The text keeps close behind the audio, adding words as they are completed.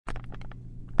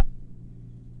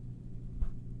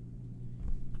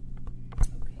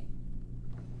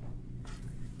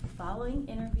following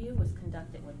interview was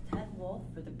conducted with Ted Wolfe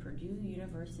for the Purdue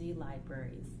University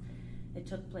Libraries. It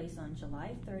took place on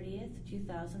July 30th,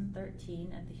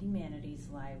 2013 at the Humanities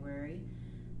Library.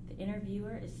 The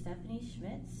interviewer is Stephanie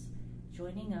Schmitz.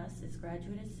 Joining us is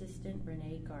Graduate Assistant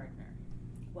Renee Gaarder.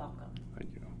 Welcome.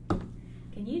 Thank you.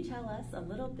 Can you tell us a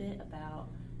little bit about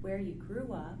where you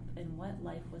grew up and what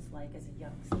life was like as a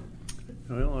youngster?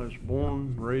 Well, I was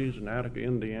born, raised in Attica,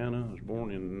 Indiana. I was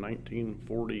born in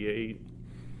 1948.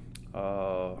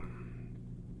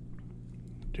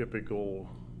 Typical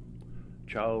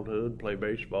childhood, play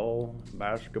baseball,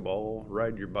 basketball,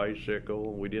 ride your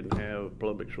bicycle. We didn't have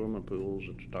public swimming pools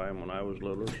at the time when I was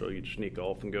little, so you'd sneak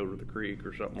off and go to the creek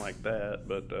or something like that.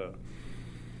 But Did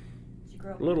you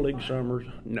grow up Little in League a farm? summers,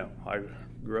 no, I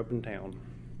grew up in town.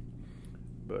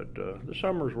 But the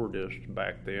summers were just,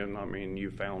 back then, I mean,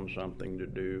 you found something to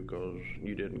do because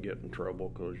you didn't get in trouble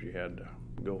because you had to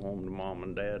go home to mom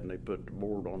and dad and they put the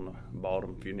board on the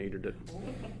bottom if you needed it.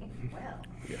 Well.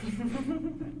 Yeah.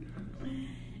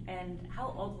 And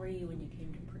how old were you when you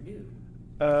came to Purdue?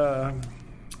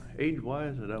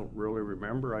 Age-wise, I don't really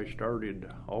remember. I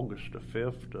started August the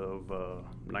 5th of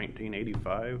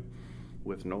 1985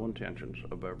 with no intentions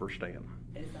of ever staying.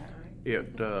 Is that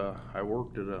right? I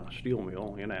worked at a steel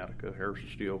mill in Attica, Harrison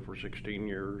Steel, for 16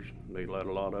 years. They let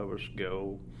a lot of us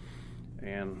go,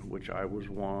 and which I was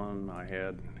one. I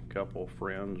had a couple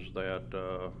friends that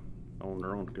owned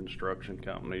their own construction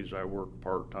companies. I worked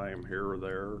part-time here or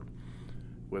there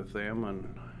with them,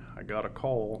 and I got a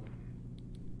call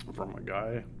from a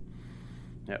guy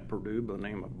at Purdue by the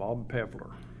name of Bob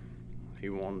Pevler. He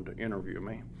wanted to interview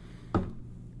me.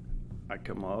 I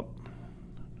come up,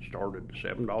 started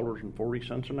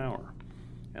 $7.40 an hour,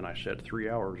 and I sat 3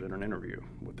 hours in an interview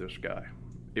with this guy.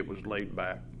 It was laid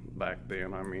back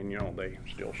then. I mean, you know, they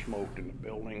still smoked in the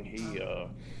building. He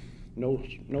no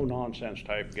nonsense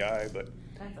type guy, but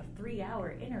That's a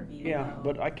 3-hour interview. yeah, though.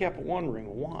 but I kept wondering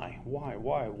why.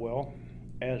 Well,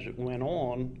 as it went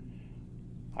on,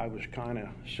 I was kind of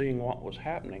seeing what was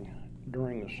happening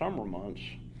during the summer months.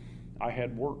 I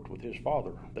had worked with his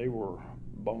father. They were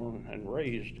born and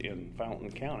raised in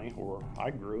Fountain County, where I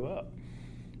grew up.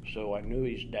 So I knew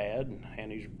his dad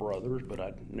and his brothers, but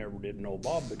I never did know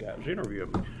Bob, the guy who was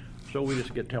interviewing me. So we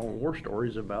just get telling war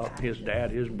stories about his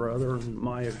dad, his brother, and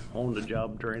my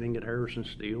on-the-job training at Harrison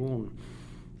Steel. And,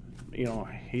 you know,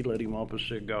 he lit him up a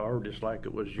cigar just like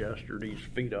it was yesterday's,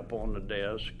 feet up on the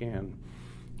desk. And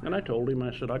I told him,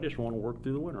 I said, I just want to work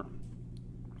through the winter.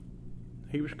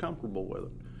 He was comfortable with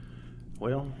it.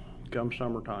 Well, come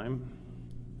summertime,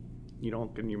 you know,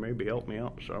 can you maybe help me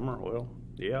out in summer? Well,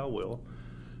 yeah, I will.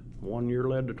 1 year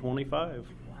led to 25.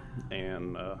 Wow.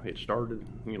 And it started,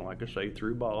 you know, like I say,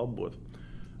 through Bob with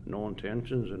no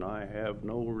intentions, and I have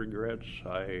no regrets.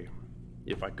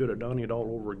 If I could have done it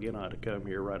all over again, I'd have come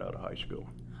here right out of high school.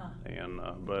 Huh. And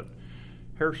but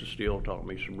Harrison Steel taught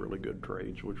me some really good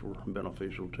trades, which were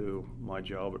beneficial to my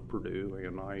job at Purdue.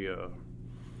 And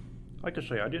like I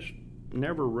say, I just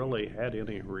never really had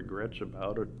any regrets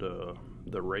about it.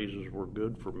 The raises were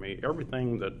good for me.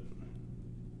 Everything that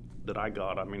I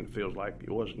got, I mean, it feels like it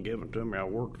wasn't given to me. I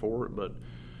worked for it, but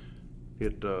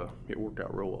it worked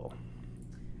out real well.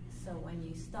 So when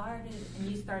you started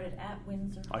at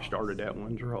Windsor Hall? I started at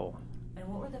Windsor Hall. And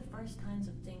what were the first kinds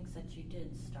of things that you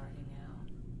did starting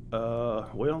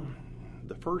out? Well,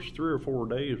 the first 3 or 4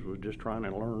 days was just trying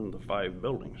to learn the 5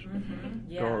 buildings.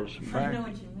 Mm-hmm. Yeah, Because I know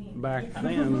what you mean. back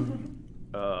then,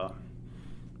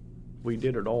 we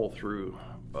did it all through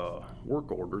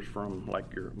work orders from,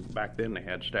 like, back then they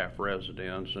had staff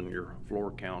residents and your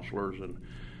floor counselors, and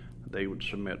they would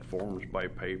submit forms by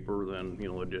paper, then, you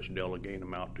know, they'd just delegate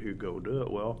them out to who go do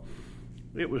it. Well,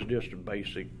 it was just a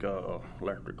basic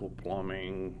electrical,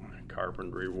 plumbing,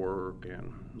 carpentry work,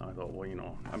 and I thought, well, you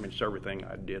know, I mean, it's everything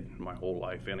I did my whole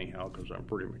life anyhow, because I'm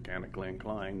pretty mechanically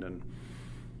inclined. And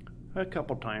a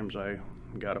couple times I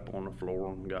got up on the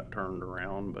floor and got turned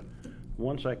around, but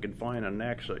once I could find an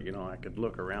exit, you know, I could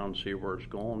look around and see where it's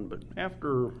going. But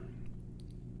after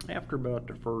about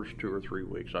the first 2 or 3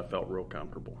 weeks, I felt real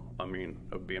comfortable. I mean,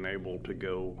 of being able to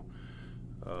go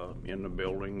in the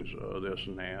buildings, this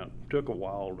and that. Took a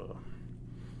while to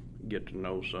get to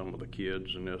know some of the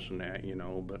kids and this and that, you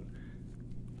know, but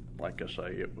like I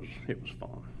say, it was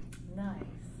fun. Nice.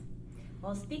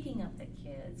 Well, speaking of the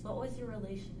kids, what was your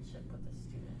relationship with the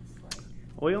students like?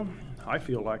 Well, I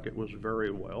feel like it was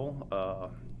very well.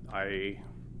 I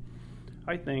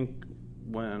think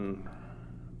when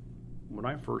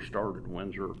I first started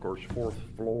Windsor, of course, 4th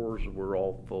floors were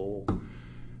all full.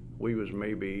 We was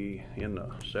maybe in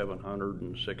the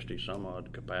 760 some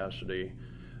odd capacity.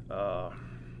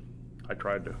 I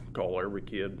tried to call every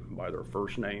kid by their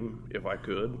first name if I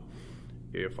could.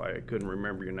 If I couldn't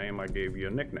remember your name, I gave you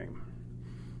a nickname.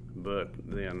 But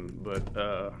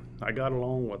I got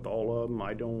along with all of them.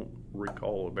 I don't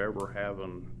recall of ever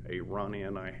having a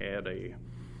run-in. I had a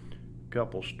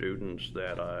couple students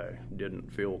that I didn't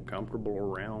feel comfortable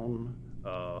around,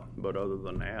 but other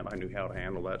than that, I knew how to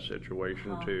handle that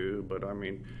situation too. But I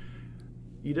mean,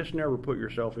 you just never put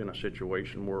yourself in a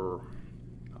situation where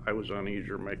I was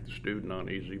uneasy or make the student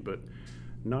uneasy, but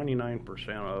 99%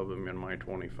 of them in my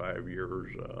 25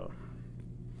 years,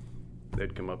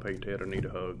 they'd come up, hey Ted, I need a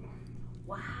hug.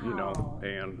 Wow. You know,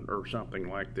 or something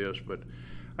like this. But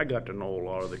I got to know a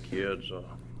lot of the kids.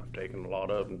 I've taken a lot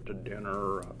of them to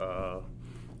dinner.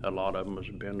 A lot of them has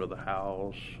been to the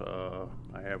house.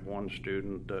 I have one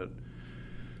student that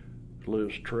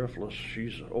lives Triflis.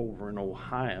 She's over in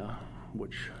Ohio,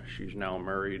 which she's now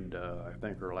married. I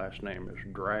think her last name is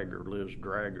Drager, Liz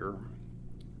Drager.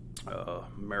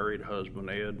 Married husband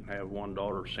Ed. I have one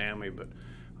daughter Sammy, but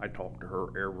I talk to her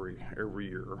every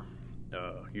year,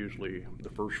 usually the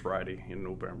first Friday in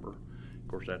November. Of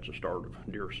course, that's the start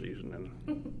of deer season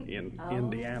in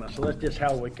Indiana, so that's just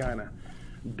how we kind of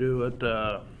do it.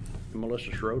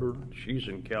 Melissa Schroeder, she's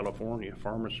in California,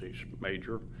 pharmacy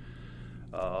major.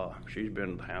 She's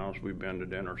been to the house. We've been to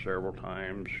dinner several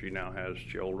times. She now has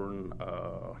children.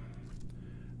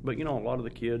 But you know, a lot of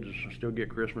the kids I still get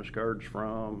Christmas cards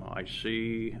from. I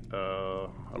see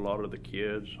a lot of the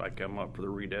kids. I come up for the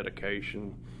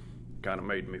rededication. Kind of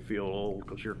made me feel old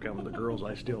because here come the girls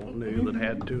I still knew that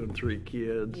had 2 and 3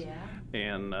 kids,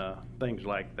 and things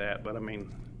like that. But I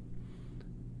mean,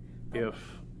 if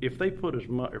I put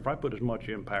as much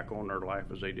impact on their life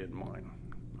as they did mine,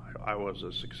 I was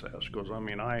a success. Because I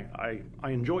mean, I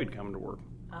enjoyed coming to work.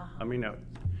 I mean,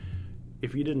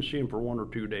 if you didn't see them for 1 or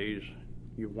 2 days,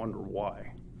 you wonder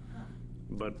why.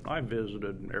 But I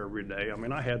visited every day. I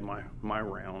mean, I had my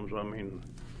rounds. I mean,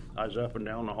 I was up and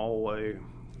down the hallway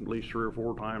at least 3 or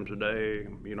 4 times a day.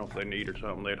 You know, if they needed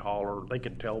something, they'd holler. They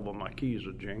could tell by my keys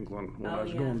are jingling when I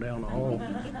was going down the hall.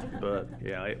 But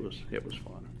yeah, it was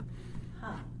fun.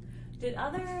 Did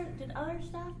other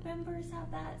staff members have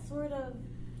that sort of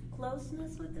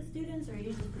closeness with the students, or are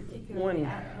you just particularly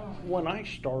at home? When I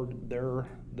started there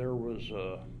was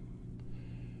a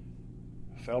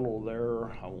fellow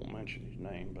there, I won't mention his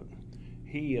name, but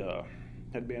he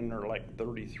had been there like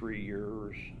 33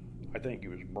 years. I think he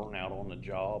was burnt out on the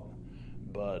job,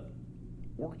 but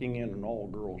working in an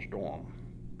all-girls dorm,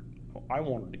 I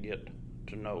wanted to get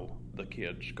to know the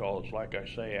kids, because like I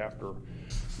say, after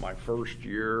my first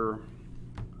year,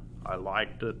 I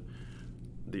liked it.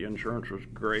 The insurance was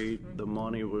great, the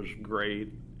money was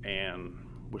great, and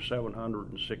with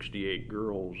 768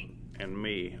 girls and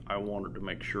me, I wanted to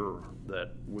make sure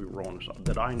that we were on something,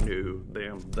 that I knew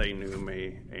them, they knew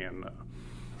me, and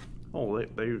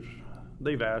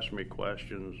they've asked me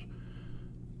questions,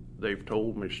 they've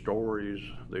told me stories,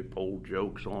 they've pulled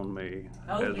jokes on me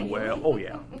as well. Oh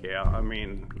yeah. I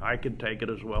mean, I could take it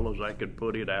as well as I could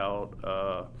put it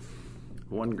out.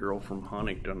 One girl from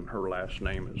Huntington, her last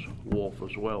name is Wolfe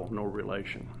as well, no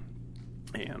relation,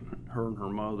 and her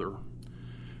mother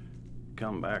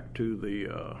come back to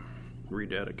the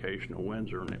rededication of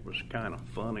Windsor, and it was kind of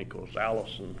funny because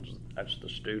Allison, that's the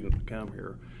student to come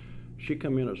here, she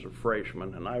come in as a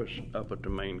freshman, and I was up at the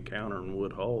main counter in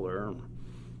Wood Hall there,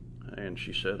 and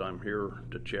she said, I'm here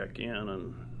to check in,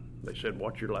 and they said,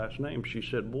 what's your last name? She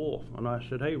said, Wolfe. And I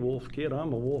said, hey, Wolfe kid,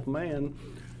 I'm a Wolfe man.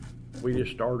 We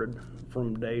just started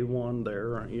from day one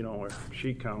there. You know,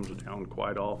 she comes down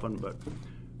quite often, but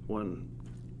when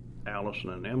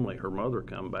Allison and Emily, her mother,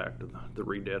 come back to the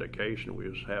rededication, we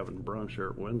was having brunch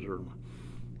there at Windsor.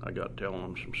 I got telling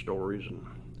them some stories, and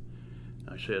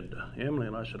I said, Emily,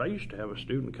 and I said, I used to have a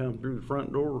student come through the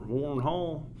front door of Warren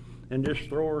Hall and just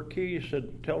throw her key,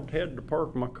 said, tell Ted to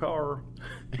park my car.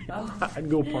 I'd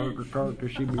go park her car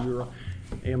because she'd be right.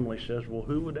 Emily says, well,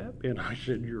 who would that be? And I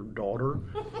said, your daughter.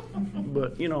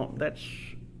 But, you know, that's,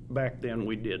 back then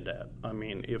we did that. I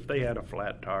mean, if they had a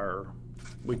flat tire,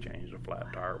 we changed the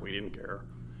flat tire. We didn't care.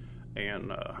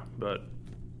 And, but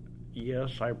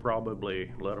yes, I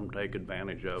probably let them take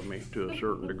advantage of me to a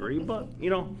certain degree. But, you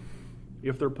know,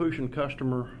 if they're pushing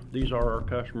customer, these are our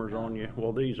customers on you.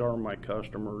 Well, these are my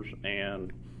customers,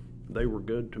 and they were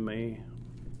good to me.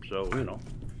 So, you know,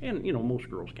 and, you know,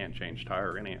 most girls can't change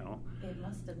tire anyhow. It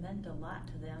must have meant a lot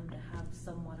to them to have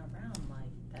someone around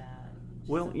like that.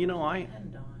 Well, you know,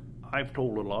 I've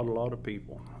told a lot of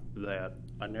people that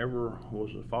I never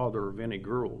was the father of any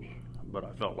girls, but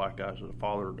I felt like I was the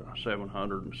father to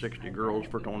 760 girls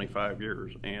for 25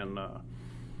 years. And,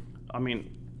 I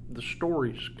mean, the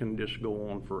stories can just go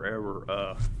on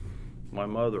forever. My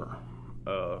mother,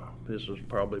 this was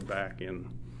probably back in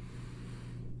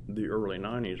the early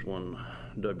 90s when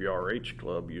WRH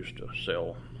Club used to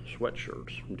sell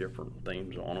sweatshirts, different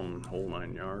themes on them, whole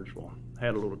 9 yards. Well, I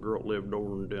had a little girl that lived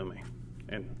over in Demi,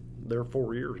 and there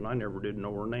 4 years, and I never did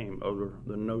know her name other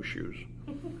than No Shoes.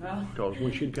 Because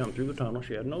when she'd come through the tunnel,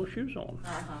 she had no shoes on.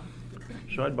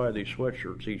 So I'd buy these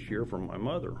sweatshirts each year from my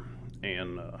mother.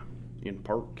 And in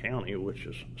Park County, which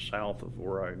is south of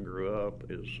where I grew up,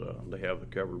 is they have the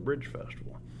Covered Bridge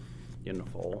Festival in the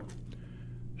fall.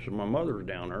 So my mother's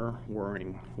down there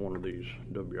wearing one of these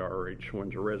WRH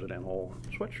Windsor Resident Hall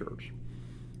sweatshirts.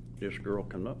 This girl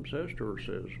comes up and says to her,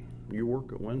 says, "You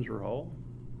work at Windsor Hall?"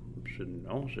 I said,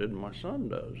 "No." I said, "My son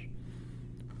does."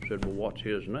 I said, "Well, what's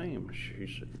his name?" She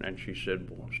said,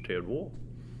 "Well, it's Ted Wolfe."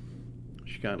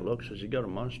 She kind of looked, says, "He got a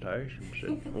mustache?" I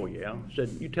said, "Well, yeah." I said,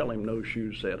 "You tell him No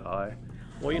Shoes said hi."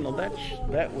 Well, you know,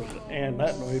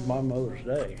 that made my Mother's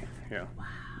Day. Yeah.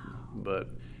 But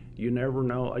you never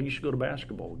know. I used to go to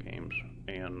basketball games,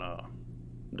 and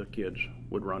the kids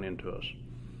would run into us,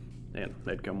 and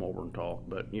they'd come over and talk.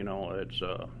 But you know, it's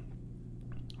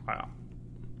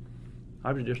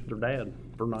I was just their dad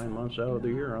for 9 months out of the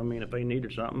year. I mean, if they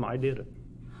needed something, I did it.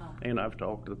 And I've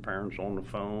talked to the parents on the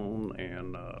phone,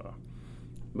 and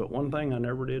but one thing I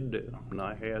never did do, and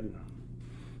I had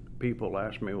people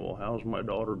ask me, "Well, how's my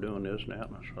daughter doing this and that?"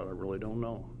 And I said, "I really don't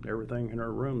know. Everything in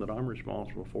her room that I'm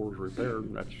responsible for is repaired."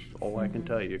 And that's all I can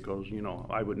tell you, because, you know,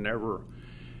 I would never,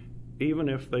 even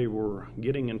if they were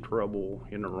getting in trouble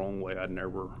in the wrong way, I'd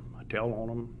never tell on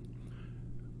them.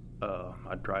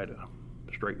 I'd try to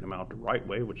straighten them out the right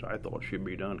way, which I thought should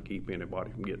be done to keep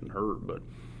anybody from getting hurt. But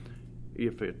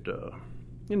if it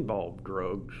involved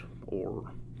drugs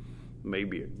or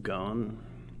maybe a gun,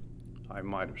 I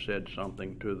might have said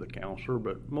something to the counselor,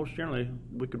 but most generally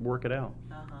we could work it out.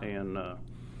 And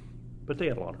but they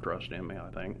had a lot of trust in me, I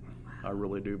think. Wow. I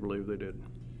really do believe they did.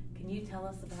 Can you tell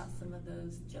us about some of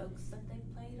those jokes that they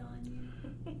played on you?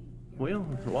 Well,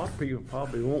 a lot of people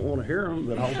probably won't want to hear them,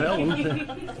 but I'll tell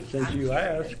them since you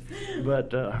asked.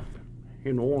 But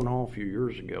in Warren Hall a few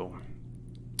years ago,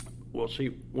 well, see,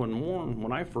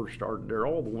 when I first started there,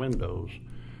 all the windows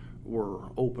were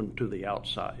open to the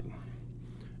outside.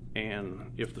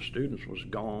 And if the students was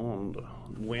gone, the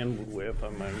wind would whip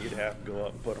them, and you'd have to go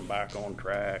up and put them back on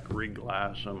track,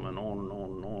 re-glass them, and on and on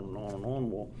and on and on and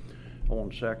on. Well,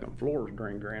 on second floors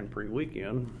during Grand Prix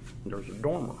weekend, there's a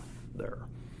dormer there.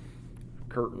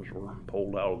 Curtains were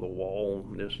pulled out of the wall,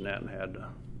 and this and that, and had to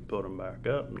put them back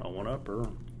up. And I went up there.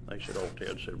 They said, "Oh,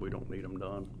 Ted said we don't need them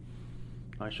done."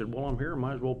 I said, "Well, I'm here.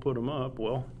 Might as well put them up."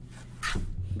 Well,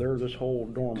 there, this whole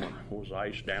dormer was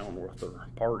iced down with their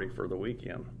party for the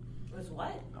weekend. Was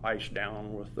what? Iced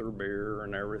down with their beer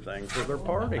and everything for their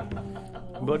party.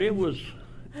 But it was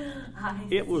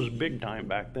big time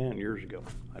back then, years ago.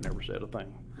 I never said a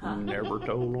thing. Never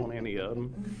told on any of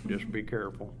them. Just be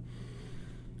careful.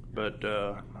 But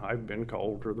I've been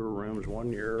called to their rooms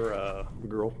one year. A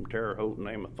girl from Terre Haute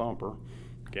named Thumper.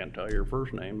 Can't tell you her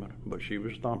first name, but she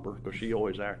was Thumper, because she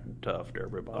always acted tough to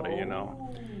everybody, you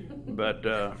know.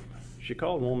 But she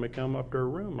called and wanted me to come up to her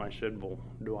room. I said, "Well,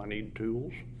 do I need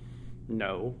tools?"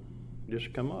 "No,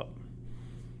 just come up."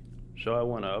 So I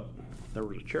went up. There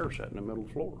was a chair set in the middle of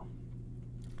the floor.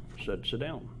 Said, "Sit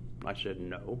down." I said,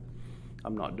 "No,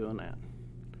 I'm not doing that.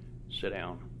 Sit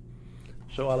down."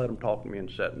 So I let them talk to me and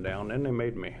sat down. Then they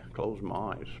made me close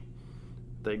my eyes.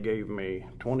 They gave me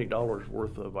 $20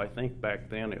 worth of, I think back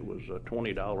then it was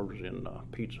 $20 in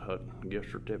Pizza Hut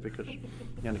gift certificates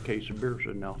and a case of beer.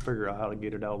 Said, "Now figure out how to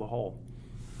get it out of the hall."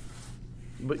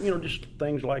 But, you know, just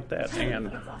things like that. And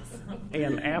awesome.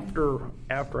 And after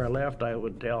I left, I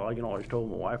would tell, you know, I always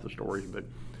told my wife the stories, but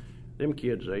them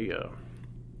kids,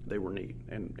 they were neat.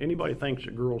 And anybody thinks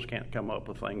that girls can't come up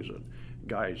with things that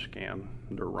guys can,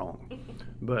 they're wrong.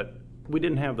 But we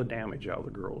didn't have the damage out of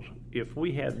the girls. If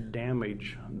we had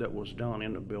damage that was done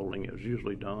in the building, it was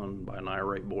usually done by an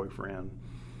irate boyfriend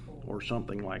or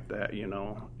something like that, you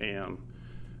know.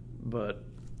 But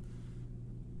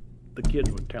the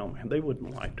kids would tell me, they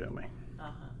wouldn't lie to me.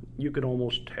 You could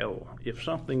almost tell if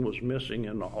something was missing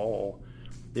in the hall.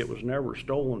 It was never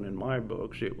stolen in my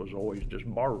books. It was always just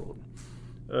borrowed,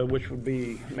 which would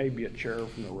be maybe a chair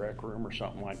from the rec room or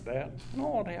something like that. And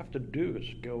all I'd have to do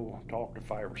is go talk to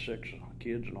 5 or 6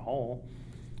 kids in the hall.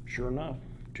 Sure enough,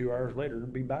 2 hours later,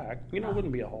 it'd be back. You know, it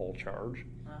wouldn't be a hall charge,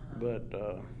 but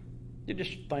it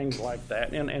just things like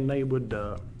that. And they would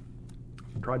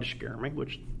try to scare me,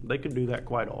 which they could do that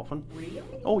quite often. Really?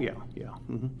 Oh, yeah.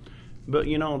 But,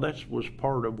 you know, that was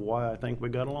part of why I think we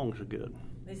got along so good.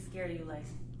 They scared you like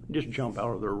just jump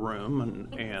out of their room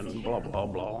and blah, blah,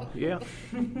 blah. Yeah.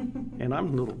 And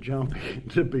I'm a little jumpy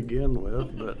to begin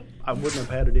with, but I wouldn't have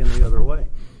had it any other way.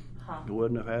 Huh. I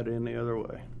wouldn't have had it any other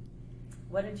way.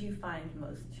 What did you find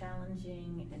most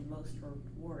challenging and most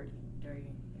rewarding during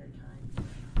your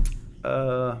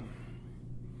time?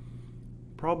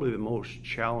 Probably the most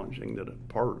challenging that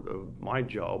part of my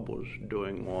job was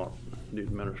doing what the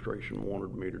administration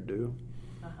wanted me to do.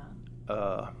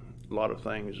 Uh-huh. A lot of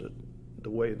things that the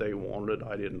way they wanted,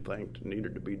 I didn't think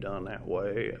needed to be done that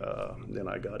way. Then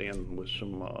I got in with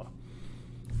some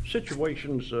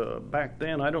situations back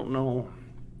then. I don't know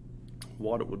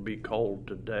what it would be called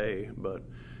today, but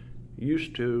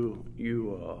used to,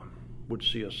 you would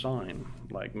see a sign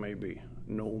like maybe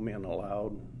no men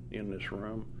allowed in this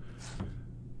room.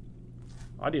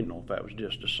 I didn't know if that was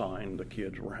just a sign the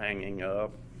kids were hanging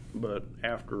up, but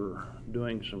after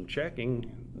doing some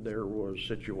checking, there was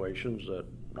situations that,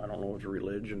 I don't know if it's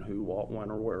religion, who, what,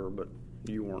 when, or where, but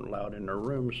you weren't allowed in their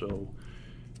room, so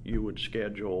you would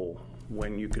schedule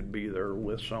when you could be there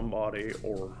with somebody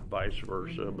or vice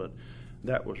versa. But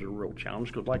that was a real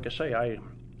challenge, because like I say,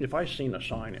 if I seen a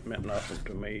sign, it meant nothing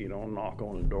to me. Knock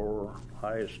on the door,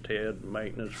 hi, it's Ted,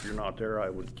 maintenance. If you're not there, I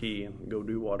would key and go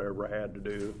do whatever I had to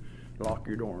do, lock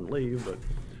your door and leave. But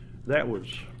that was...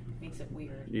 Makes it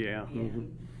weird. Yeah. Mm-hmm.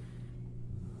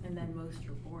 And then most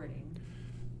rewarding?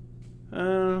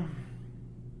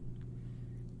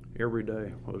 Every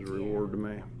day was a reward to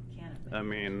me. I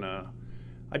mean,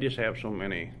 I just have so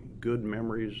many good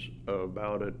memories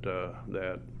about it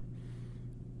that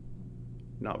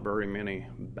not very many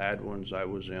bad ones. I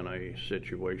was in a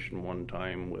situation one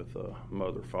time with a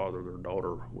mother, father, their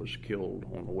daughter was killed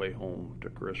on the way home to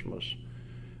Christmas,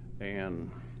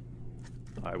 and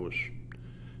I was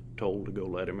told to go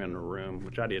let him in the room,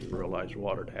 which I didn't realize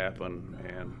what had happened,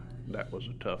 and that was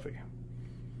a toughie.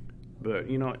 But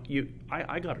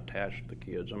I got attached to the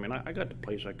kids. I mean, I got to the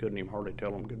place I couldn't even hardly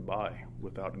tell them goodbye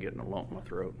without getting a lump in my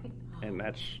throat, and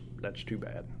that's too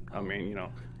bad. I mean,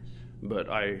 but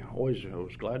I always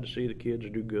was glad to see the kids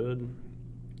do good.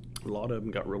 A lot of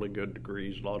them got really good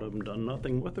degrees. A lot of them done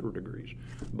nothing with their degrees,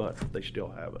 but they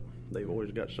still have it. They've always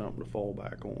got something to fall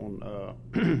back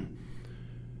on.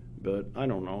 But I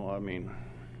don't know. I mean,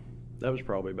 that was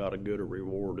probably about as good a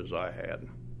reward as I had.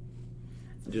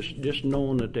 Just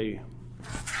knowing that they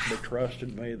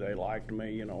trusted me, they liked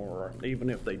me, or even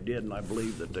if they didn't, I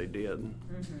believe that they did.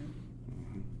 Mm-hmm.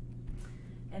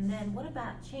 And then what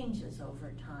about changes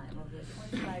over time, over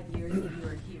the 25 years that you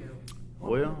were here?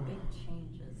 What were the big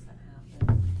changes that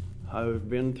happened? I've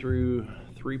been through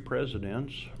 3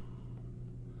 presidents.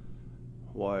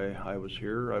 Why I was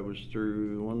here, I was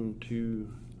through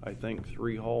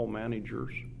 3 hall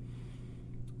managers,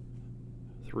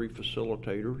 3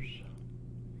 facilitators.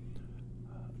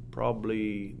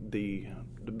 Probably the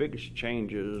biggest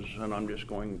changes, and I'm just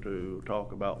going to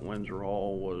talk about Windsor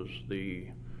Hall, was the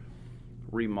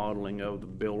remodeling of the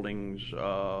buildings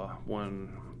when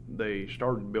they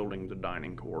started building the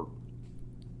dining court.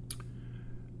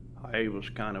 I was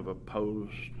kind of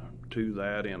opposed to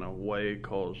that in a way,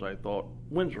 because I thought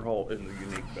Windsor Hall is a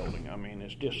unique building. I mean,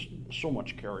 it's just so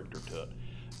much character to it.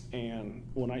 And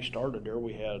when I started there,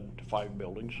 we had 5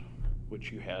 buildings,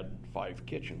 which you had 5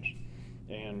 kitchens.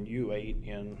 And you ate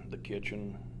in the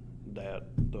kitchen,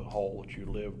 the hall that you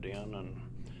lived in, and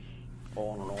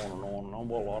on and on and on and on.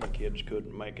 Well, a lot of kids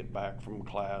couldn't make it back from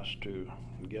class to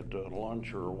get to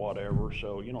lunch or whatever.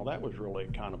 So, that was really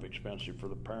kind of expensive for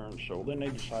the parents. So then they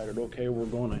decided, okay, we're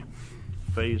going to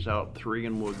phase out 3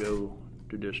 and we'll go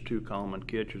to just 2 common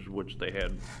kitchens, which they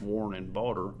had Warren and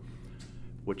Gaarder,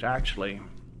 which actually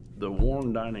the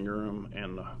Warren dining room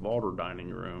and the Gaarder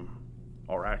dining room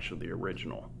are actually the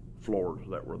original floors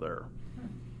that were there.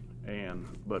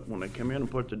 But when they come in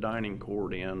and put the dining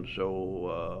court in,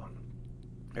 so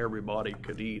everybody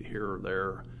could eat here or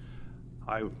there,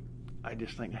 I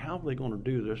just think, how are they going to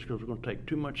do this? Because we're going to take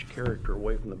too much character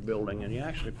away from the building, and you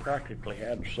actually practically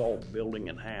had to saw the building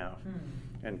in half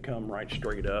and come right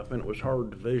straight up, and it was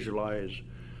hard to visualize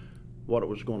what it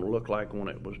was going to look like when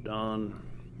it was done.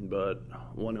 But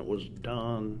when it was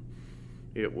done,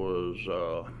 it was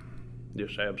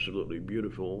just absolutely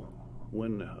beautiful.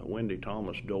 When Wendy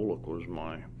Thomas Dolick was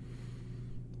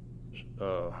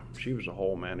she was a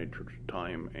hall manager at the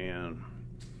time, and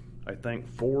I think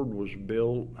Ford was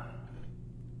built,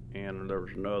 and there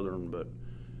was another one,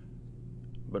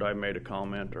 but I made a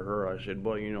comment to her. I said,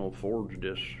 well, Ford's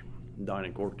just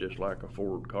dining court just like a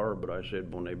Ford car, but I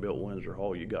said, when they built Windsor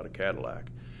Hall, you got a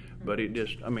Cadillac. But it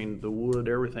just, the wood,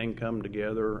 everything come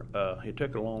together. It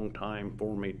took a long time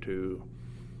for me to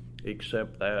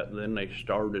accept that. Then they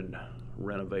started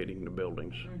renovating the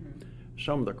buildings. Mm-hmm.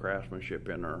 Some of the craftsmanship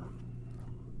in there,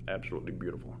 absolutely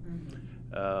beautiful. Mm-hmm.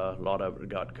 A lot of it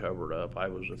got covered up. I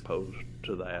was opposed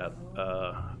to that.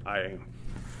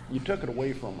 You took it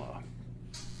away from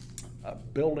a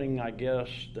building, I guess,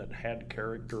 that had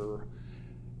character.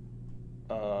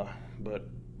 But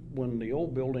when the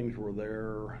old buildings were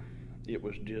there, it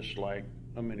was just like,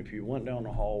 I mean, if you went down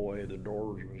the hallway, the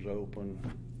doors was open,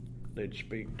 they'd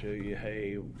speak to you,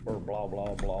 hey, or blah,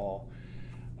 blah, blah.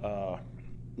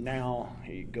 Now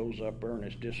he goes up there and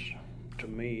it's just, to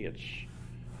me, it's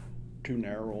too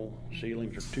narrow,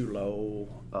 ceilings are too low.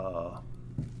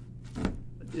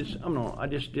 I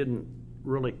just didn't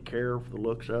really care for the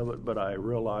looks of it, but I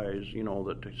realized,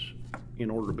 that in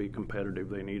order to be competitive,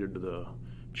 they needed the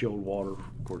chilled water.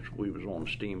 Of course, we was on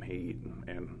steam heat,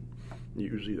 and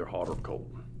it was either hot or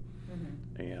cold.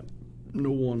 Mm-hmm. And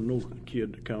no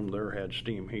kid that come there had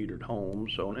steam heated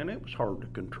homes, and it was hard to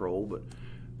control. But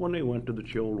when they went to the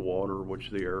chilled water, which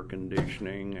the air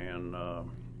conditioning and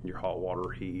your hot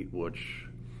water heat, which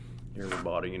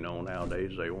everybody,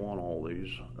 nowadays they want all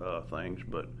these things,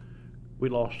 but we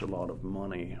lost a lot of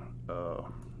money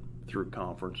through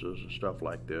conferences and stuff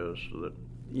like this, so that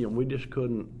we just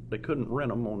they couldn't rent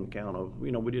them on account of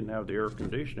we didn't have the air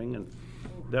conditioning, and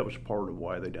that was part of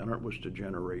why they done it, was to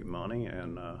generate money.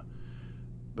 And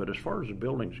but as far as the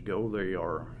buildings go,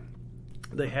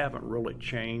 they haven't really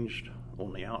changed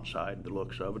on the outside, the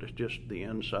looks of it. It's just the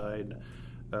inside.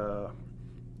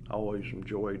 I always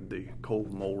enjoyed the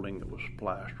cold molding that was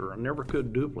plaster. I never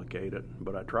could duplicate it,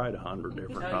 but I tried 100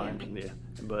 different times. Yeah.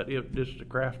 But just the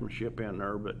craftsmanship in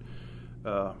there. But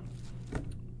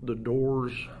the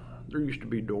doors, there used to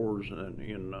be doors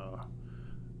in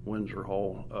Windsor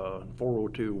Hall,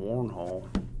 402 Warren Hall,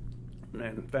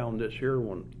 and found this here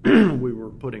when we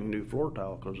were putting new floor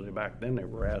tile, because back then they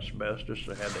were asbestos.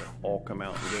 They had to all come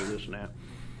out and do this and that.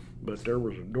 But there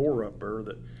was a door up there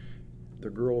that the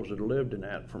girls that lived in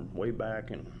that from way back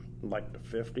in like the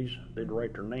 50s, they'd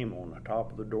write their name on the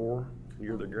top of the door,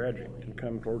 you're the graduate, and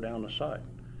come clear down the side.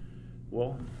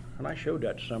 Well, and I showed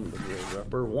that to some of the girls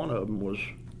up there. One of them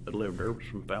that lived there was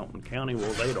from Fountain County.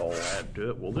 Well, they'd all add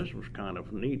to it. Well, this was kind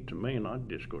of neat to me, and I'd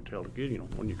just go tell the kid,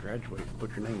 when you graduate,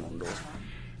 put your name on the door.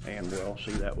 And well,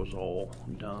 see, that was all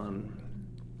done,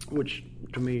 which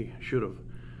to me should have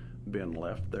been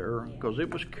left there, because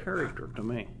it was character to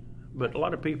me. But a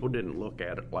lot of people didn't look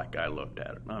at it like I looked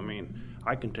at it. I mean,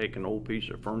 I can take an old piece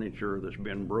of furniture that's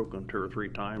been broken 2 or 3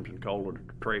 times and call it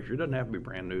a treasure. It doesn't have to be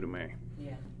brand new to me.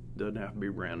 Yeah. It doesn't have to be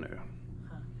brand new.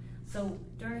 Huh. So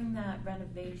during that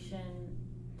renovation,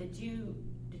 did you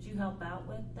help out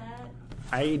with that?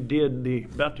 I did.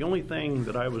 About the only thing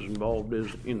that I was involved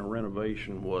in the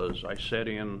renovation was I sat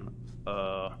in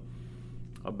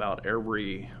about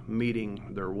every meeting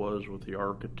there was with the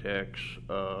architects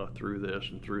through this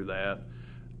and through that,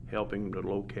 helping to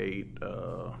locate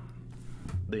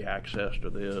the access to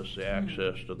this, the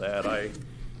access to that.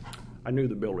 I knew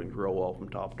the buildings real well from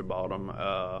top to bottom.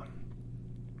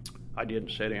 I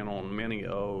didn't sit in on many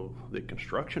of the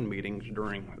construction meetings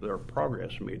during their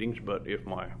progress meetings, but if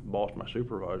my boss, my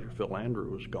supervisor, Phil Andrew,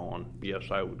 was gone, yes,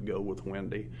 I would go with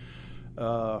Wendy.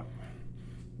 But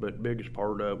biggest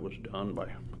part of it was done by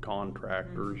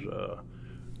contractors. A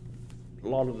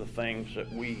lot of the things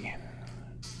that we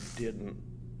didn't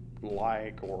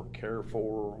like or care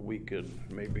for, we could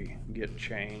maybe get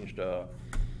changed. I'll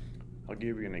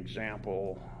give you an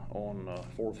example. On the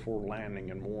 4th floor landing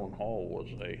in Warren Hall was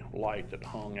a light that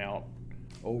hung out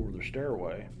over the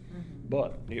stairway,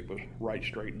 but it was right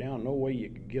straight down. No way you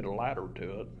could get a ladder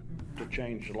to it to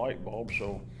change the light bulb,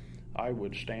 so I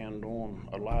would stand on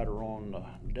a ladder on the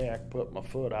deck, put my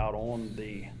foot out on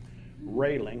the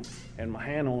railing and my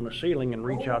hand on the ceiling and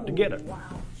reach out to get it. Wow.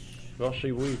 Well,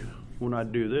 see, when I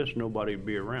do this, nobody would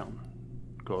be around,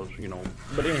 because,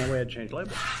 but anyway, I had to change the light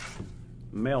bulb.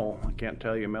 Mel, I can't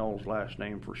tell you Mel's last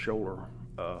name for Scholler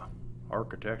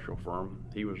architectural firm.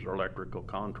 He was our electrical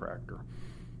contractor.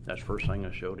 That's the first thing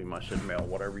I showed him. I said, Mel,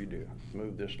 whatever you do,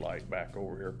 move this light back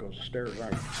over here, because the stairs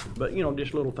aren't. But,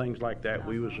 just little things like that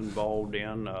we was involved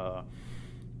in.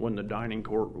 When the dining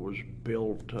court was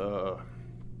built,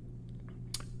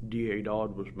 D.A.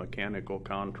 Dodd was mechanical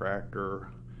contractor.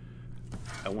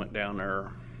 I went down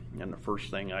there, and the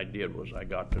first thing I did was I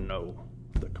got to know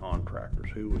the contractors,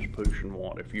 who was pushing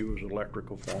what. If you was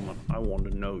electrical foreman, I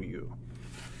wanted to know you.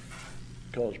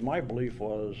 Because my belief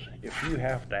was, if you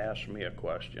have to ask me a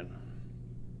question,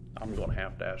 I'm going to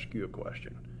have to ask you a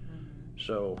question.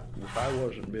 So if I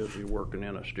wasn't busy working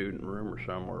in a student room or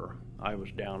somewhere, I was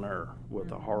down there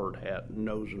with a hard hat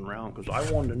nosing around, because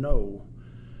I wanted to know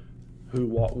who,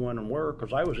 what, when, and where,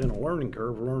 because I was in a learning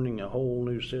curve, learning a whole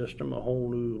new system, a whole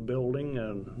new building,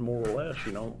 and more or less,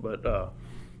 but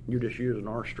you're just using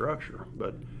our structure.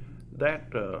 But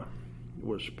that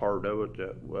was part of it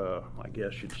that I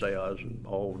guess you'd say I was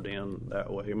involved in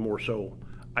that way. More so,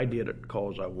 I did it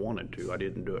because I wanted to. I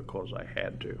didn't do it because I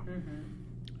had to.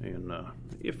 Mm-hmm. And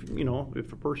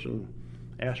if a person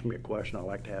asks me a question, I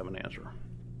like to have an answer.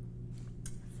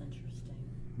 That's interesting.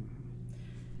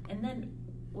 Mm-hmm. And then,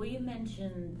 you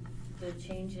mentioned the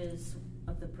changes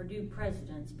of the Purdue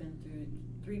presidents, been through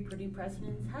 3 Purdue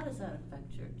presidents. How does that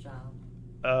affect your job?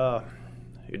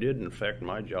 It didn't affect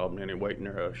my job in any way,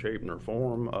 shape, nor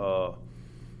form.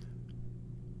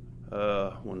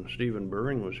 When Stephen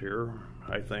Buring was here,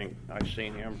 I think I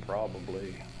seen him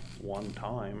probably one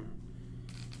time.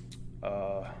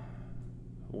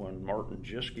 When Martin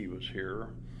Jiske was here,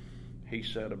 he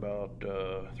sat about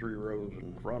 3 rows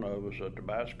in front of us at the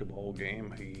basketball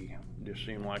game. He just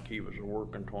seemed like he was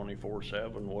working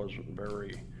 24/7, wasn't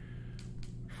very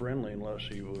friendly unless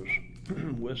he was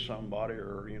with somebody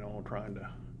or, trying to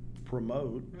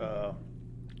promote.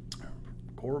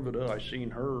 Corvida, I seen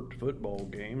her at football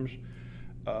games.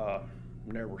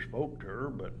 Never spoke to her,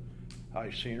 but I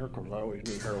seen her because I always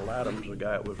knew Harold Adams, the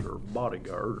guy that was her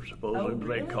bodyguard, supposedly.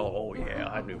 Really? They call,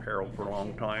 I knew Harold for a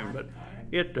long time, but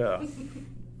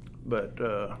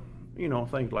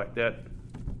things like that.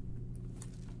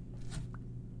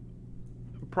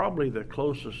 Probably the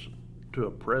closest to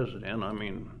a president,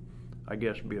 I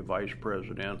guess be a vice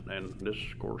president, and this,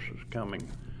 of course, is coming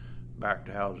back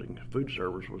to Housing and Food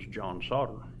Service, was John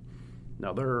Sauter.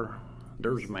 Now,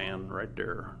 there's a man right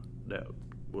there that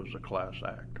was a class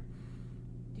act.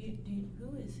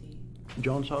 Who is he?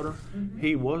 John Sauter? Mm-hmm.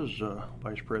 He was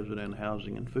Vice President of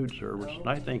Housing and Food Service, and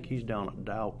I think he's down at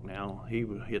Doubt now. He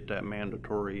hit that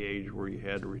mandatory age where you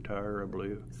had to retire, I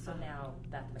believe. So now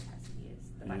that capacity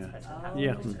is the Vice President of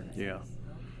Yeah. Housing and Food Services. Yeah.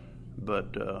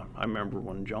 But I remember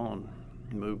when John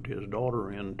moved his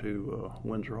daughter into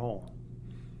Windsor Hall,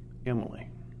 Emily.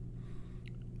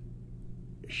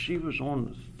 She was on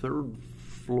the 3rd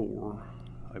floor,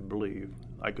 I believe.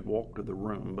 I could walk to the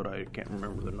room, but I can't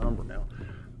remember the number now.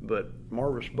 But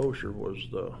Marvis Bosher was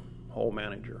the hall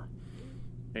manager.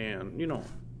 And,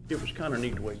 it was kind of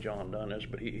neat the way John done this,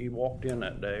 but he walked in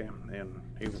that day and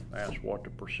he asked what the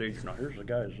procedure. Now, here's the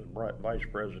guy who's the Vice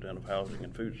President of Housing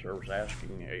and Food Service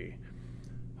asking a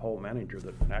hall manager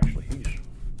that actually he's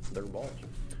their boss,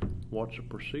 what's the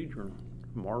procedure? And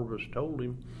Marvis told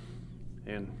him,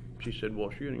 and she said, well,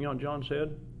 John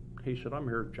said, he said, I'm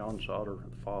here with John Sauter,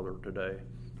 the father, today.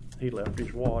 He left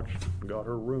his watch, got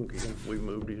her room key, and we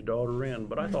moved his daughter in.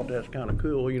 But I thought that's kind of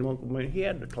cool, he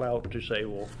had the clout to say,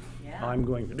 well, yeah, I'm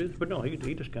going to do this. But no, he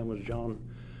just come as John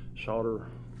Sauter,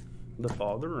 the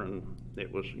father, and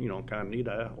it was, kind of neat.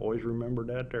 I always remembered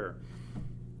that there.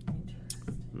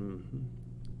 Mm-hmm.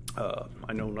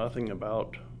 I know nothing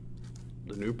about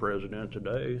the new president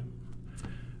today.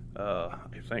 I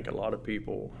think a lot of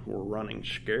people were running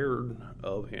scared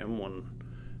of him when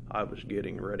I was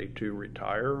getting ready to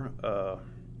retire.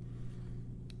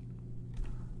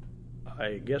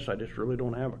 I guess I just really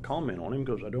don't have a comment on him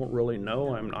because I don't really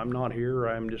know. I'm not here.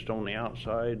 I'm just on the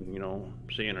outside,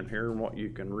 seeing and hearing what you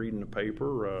can read in the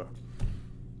paper.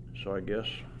 So I guess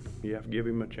you have to give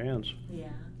him a chance. Yeah.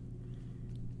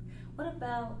 What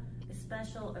about the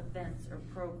special events or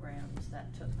programs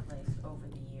that took place over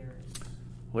the years?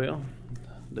 Well,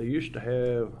 they used to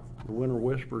have the Winter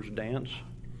Whispers dance,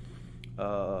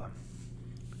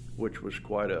 which was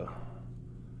quite a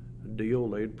deal.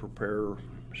 They'd prepare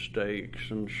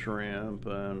steaks and shrimp,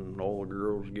 and all the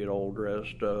girls get all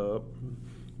dressed up.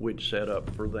 We'd set up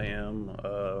for them,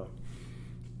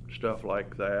 stuff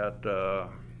like that.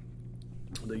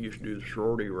 They used to do the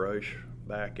sorority rush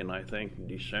back in, I think,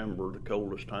 December, the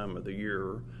coldest time of the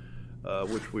year,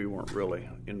 which we weren't really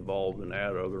involved in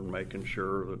that other than making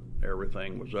sure that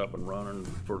everything was up and running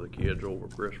for the kids over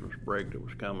Christmas break that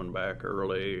was coming back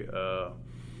early.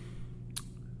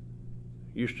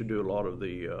 Used to do a lot of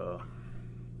the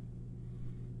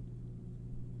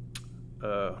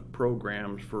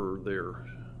programs for their,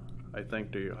 I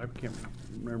can't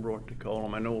remember what they call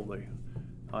them. I know the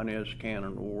Inez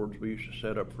Cannon Awards, we used to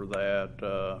set up for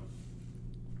that.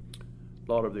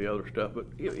 A lot of the other stuff, but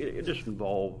it just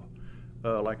involved,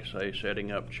 like I say,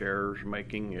 setting up chairs,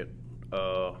 making it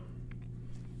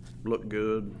look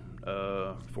good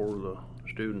for the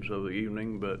students of the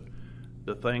evening. But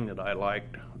the thing that I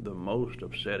liked the most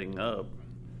of setting up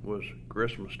was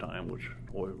Christmas time, which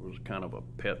was kind of a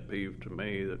pet peeve to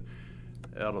me, that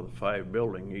out of the 5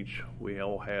 buildings, we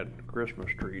all had Christmas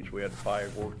trees. We had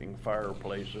 5 working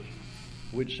fireplaces,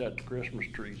 we'd set the Christmas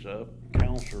trees up.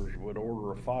 Counselors would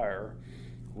order a fire.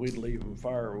 We'd leave them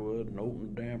firewood and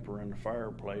open the damper in the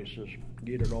fireplaces,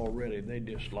 get it all ready. They'd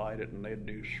just light it and they'd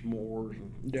do s'mores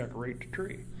and decorate the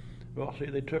tree. Well, see,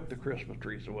 they took the Christmas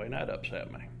trees away, and that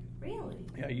upset me. Really?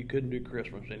 Yeah, you couldn't do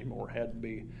Christmas anymore. It had to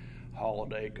be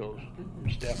holiday because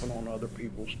stepping on other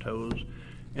people's toes.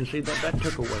 And see, that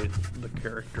took away the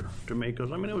character to me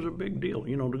because, I mean, it was a big deal,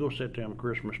 you know, to go set them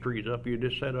Christmas trees up. You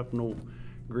just set up no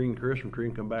green Christmas tree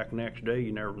and come back next day.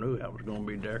 You never knew how it was going to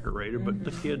be decorated, but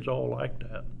the kids all liked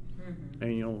that.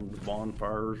 And, you know, the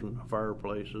bonfires and the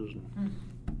fireplaces.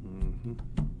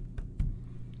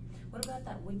 What about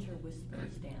that winter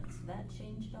whispers dance? That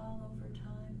changed all over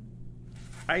time?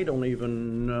 I don't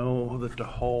even know that the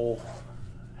hall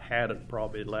had it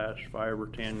probably the last 5 or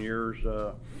 10 years.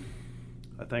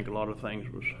 I think a lot of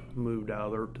things was moved out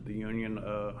of there to the union.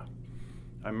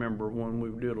 I remember when we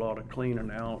did a lot of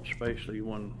cleaning out, especially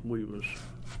when we was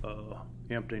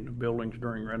emptying the buildings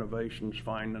during renovations,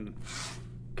 finding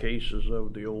cases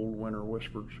of the old Winter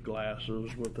Whispers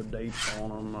glasses with the dates on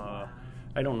them.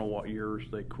 I don't know what years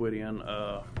they quit in.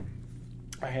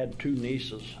 I had 2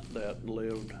 nieces that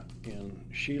lived in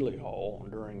Shealy Hall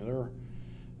during their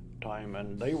time,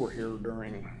 and they were here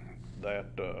during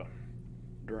that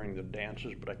during the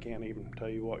dances, but I can't even tell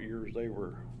you what years they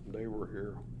were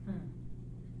here.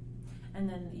 And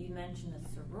then you mentioned the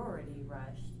sorority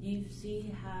rush. Do you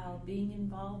see how being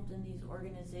involved in these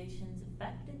organizations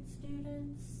affected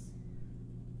students?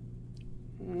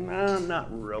 No, not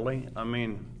really. I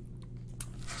mean,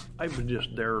 I was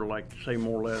just there, like, say,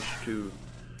 more or less to,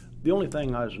 the only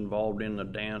thing I was involved in the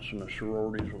dance and the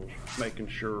sororities was making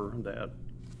sure that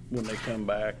when they come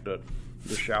back that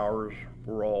the showers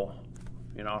were all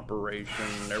in operation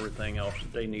and everything else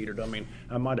that they needed. I mean,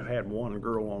 I might have had one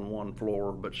girl on one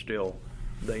floor, but still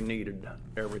they needed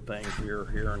everything here,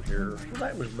 and here. So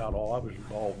that was about all I was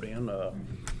involved in.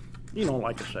 You know,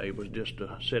 like I say, it was just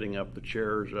setting up the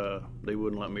chairs. They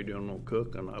wouldn't let me do no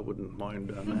cooking. I wouldn't mind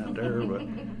doing that there, but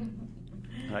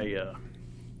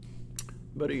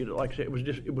like I say,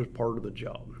 it was part of the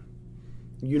job.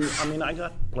 I mean, I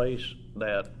got a place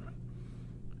that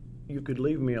you could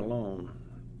leave me alone,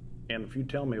 and if you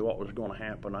tell me what was going to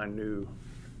happen, I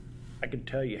could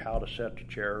tell you how to set the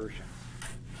chairs.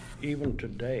 Even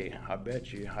today, I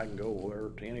bet you I can go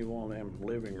over to any one of them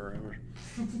living rooms,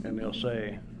 and they'll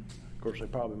say, of course, they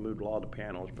probably moved a lot of the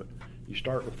pianos, but you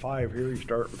start with 5 here, you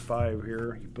start with 5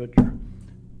 here,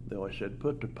 they always said,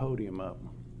 put the podium up.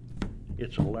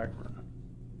 It's a lectern.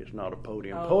 It's not a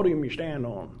podium. Podium you stand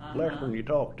on, lectern you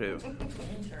talk to.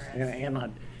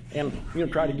 And you know,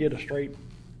 try to get a straight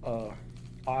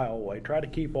aisle way. Try to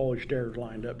keep all your stairs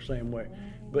lined up the same way.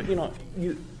 But you know,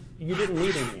 you didn't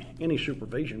need any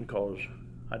supervision because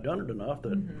I'd done it enough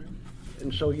that,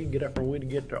 and so you get up and we'd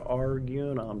get to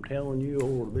arguing. I'm telling you,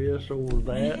 over this, over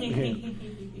that. And,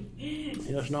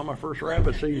 you know, it's not my first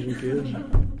rabbit season, kids.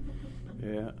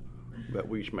 Yeah, but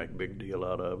we used to make a big deal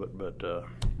out of it. But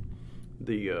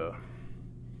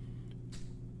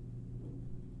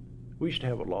we used to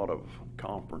have a lot of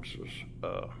conferences,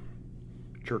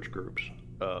 church groups,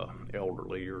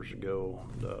 elderly years ago.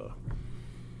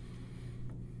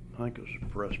 I think it was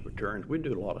Presbyterians. We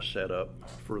do a lot of setup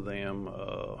for them.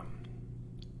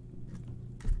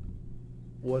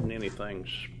 Wasn't anything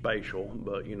special,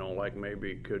 but you know, like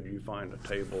maybe could you find a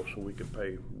table so we could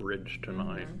pay bridge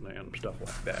tonight and stuff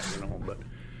like that, you know. But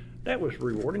that was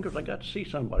rewarding because I got to see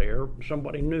somebody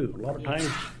new. A lot of times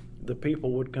the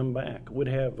people would come back. We'd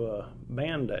have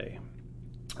band day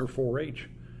or 4-H,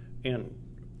 and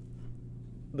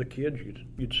the kids,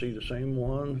 you'd see the same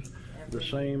ones, the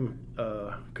same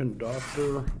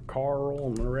conductor, Carl,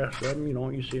 and the rest of them. You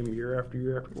know, you see them year after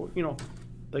year after. You know,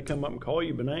 they come up and call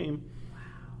you by name.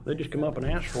 They just come up and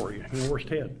ask for you. You know, where's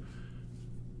Ted?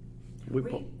 Were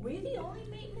you the only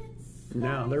maintenance guy?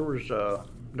 No,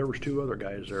 there was 2 other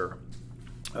guys there.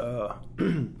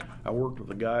 I worked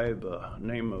with a guy the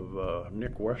name of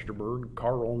Nick Westerberg,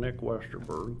 Carl Nick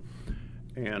Westerberg,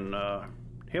 and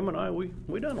him and I, we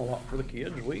done a lot for the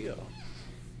kids.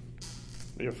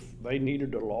 If they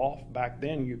needed a loft, back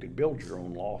then you could build your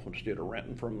own loft instead of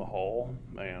renting from the hall,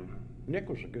 and Nick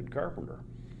was a good carpenter.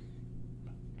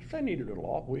 If they needed a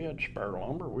loft, we had spare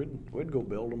lumber. We'd go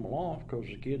build them a loft because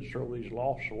the kids throw these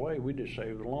lofts away. We just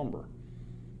save the lumber.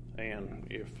 And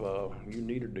if you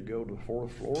needed to go to the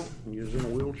 4th floor and you was in a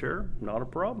wheelchair, not a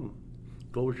problem.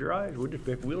 Close your eyes. We just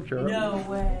pick a wheelchair up. No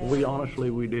way.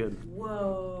 We did.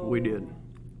 Whoa. We did.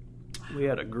 We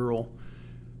had a girl,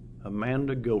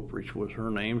 Amanda Goprich was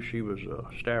her name. She was a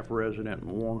staff resident in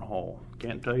Warren Hall.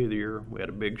 Can't tell you the year. We had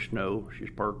a big snow. She's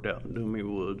parked out in Doomy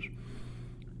Woods.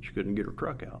 She couldn't get her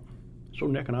truck out. So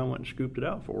Nick and I went and scooped it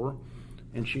out for her.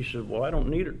 And she said, well, I don't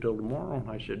need it till tomorrow.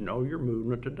 I said, no, you're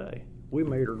moving it today. We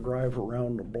made her drive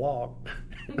around the block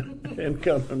and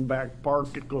coming back,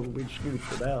 parked it because we'd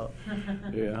scooped it out.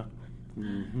 Yeah.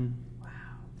 Mm-hmm. Wow.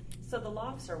 So the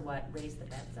lofts are what? Raise the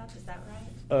beds up, is that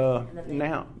right?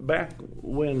 Now, back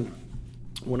when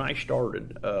I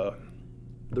started,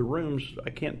 the rooms, I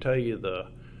can't tell you the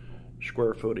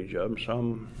square footage of them.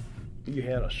 Some, you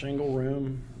had a single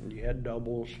room, you had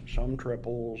doubles, some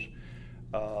triples,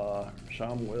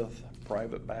 some with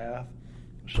private bath,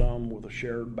 some with a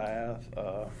shared bath,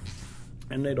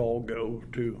 and they'd all go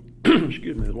to,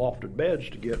 excuse me, the lofted beds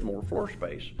to get more floor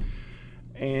space.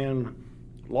 And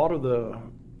a lot of the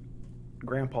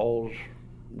grandpas,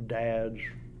 dads,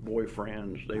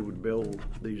 boyfriends, they would build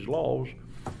these lofts,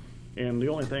 and the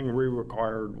only thing we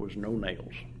required was no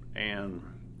nails. And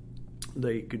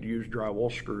they could use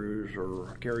drywall screws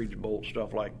or carriage bolts,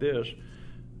 stuff like this.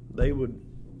 They would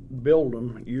build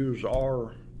them, use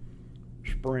our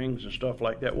springs and stuff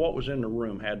like that. What was in the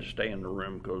room had to stay in the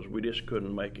room because we just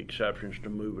couldn't make exceptions to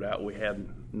move it out. We had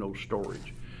no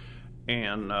storage.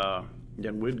 And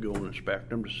then we'd go and inspect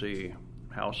them to see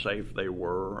how safe they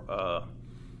were.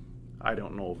 I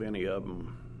don't know of any of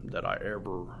them that I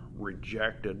ever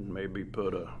rejected. Maybe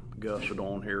put a gusset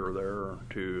on here or there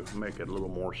to make it a little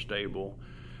more stable.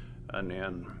 And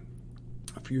then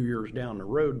a few years down the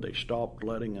road, they stopped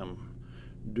letting them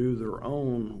do their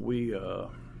own. We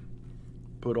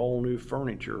put all new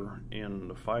furniture in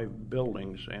the 5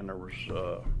 buildings, and there was,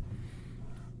 I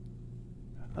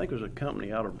think it was a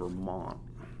company out of Vermont.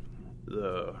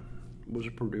 Was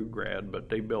a Purdue grad, but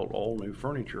they built all new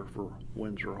furniture for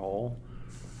Windsor Hall,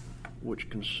 which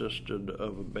consisted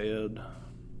of a bed,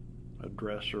 a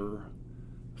dresser,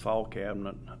 file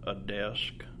cabinet, a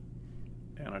desk,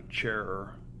 and a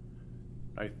chair.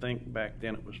 I think back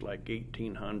then it was like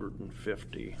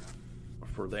 $1,850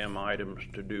 for them items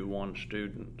to do one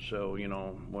student. So, you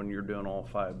know, when you're doing all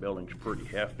 5 buildings, pretty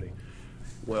hefty.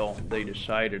 Well, they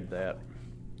decided that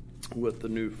with the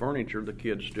new furniture, the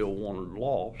kids still wanted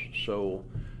lofts, so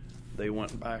they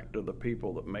went back to the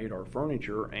people that made our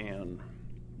furniture and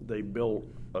they built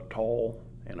a tall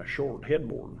and a short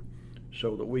headboard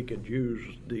so that we could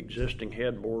use the existing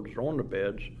headboards on the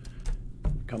beds,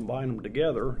 combine them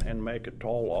together, and make a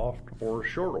tall loft or a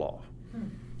short loft.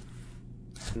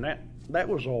 And that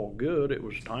was all good. It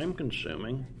was time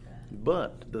consuming,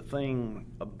 but the thing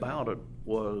about it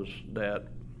was that,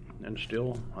 and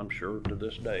still I'm sure to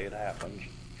this day it happens,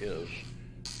 is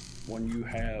when you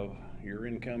have your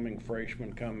incoming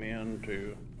freshmen come in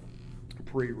to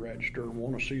pre-register,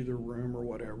 want to see their room or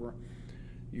whatever,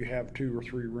 you have 2 or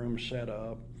 3 rooms set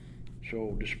up,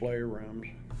 so display rooms.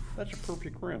 That's a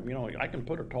perfect room. You know, I can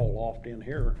put a tall loft in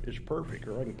here, it's perfect,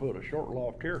 or I can put a short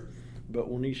loft here. But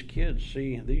when these kids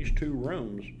see these 2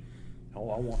 rooms, oh,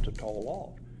 I want the tall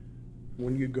loft.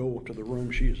 When you go to the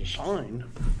room she is assigned,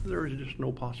 there's just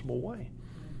no possible way.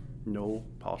 No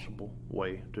possible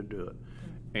way to do it.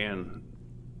 And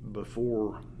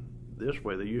before this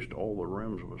way, they used to, all the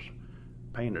rooms was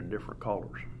painted different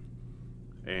colors.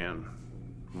 And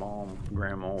mom,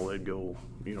 grandma, they'd go,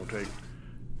 you know, take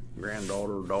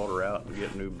granddaughter or daughter out and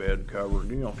get new bed covered,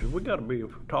 you know, because we got to be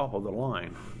top of the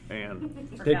line. And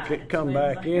they'd come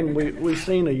back in. We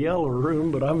seen a yellow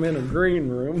room, but I'm in a green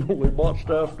room. We bought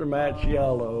stuff to match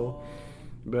yellow,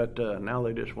 but now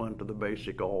they just went to the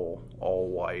basic all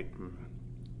white,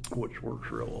 which works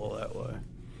real well that way.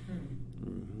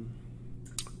 Mm-hmm.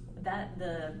 That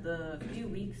the few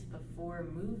weeks before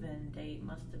move-in date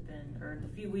must have been, or the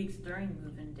few weeks during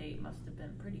move-in date must have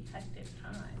been pretty hectic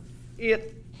time.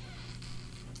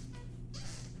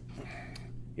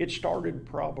 It started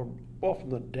probably from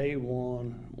the day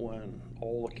one when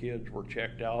all the kids were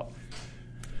checked out.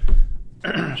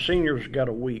 Seniors got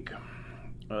a week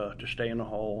to stay in the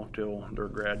hall till their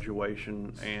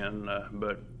graduation, and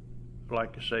but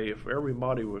like I say, if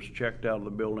everybody was checked out of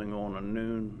the building on a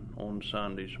noon on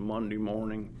Sundays, Monday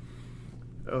morning,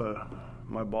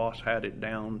 my boss had it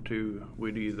down to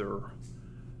we'd either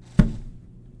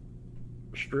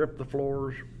strip the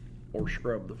floors or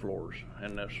scrub the floors,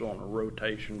 and that's on a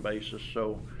rotation basis.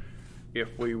 So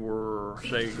if we were,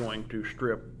 say, going to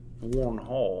strip one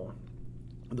hall,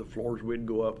 the floors, we'd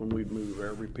go up and we'd move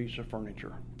every piece of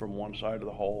furniture from one side of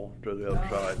the hall to the other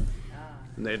side.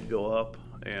 And they'd go up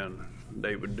and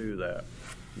they would do that.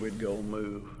 We'd go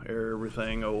move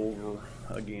everything over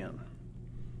again.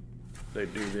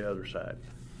 They'd do the other side.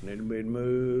 And then we'd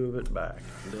move it back.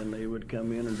 And then they would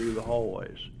come in and do the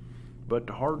hallways. But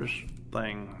the hardest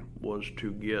thing was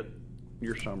to get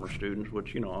your summer students,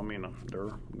 which, you know, I mean, they're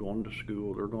going to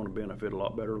school, they're going to benefit a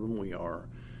lot better than we are,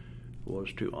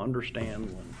 was to understand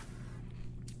when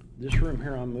this room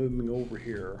here I'm moving over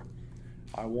here,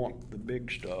 I want the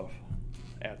big stuff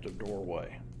at the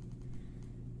doorway.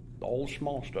 All the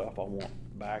small stuff I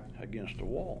want back against the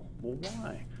wall. Well,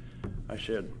 why? I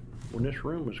said, when this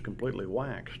room is completely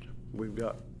waxed, we've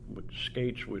got with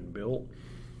skates we'd built,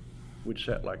 we'd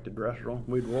set like the dresser on,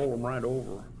 we'd roll them right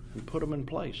over and put them in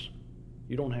place.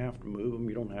 You don't have to move them,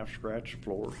 you don't have to scratch the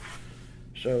floors.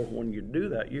 So when you do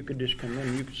that, you could just come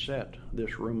in, you could set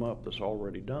this room up that's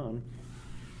already done,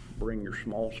 bring your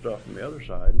small stuff from the other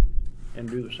side, and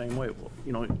do the same way. Well,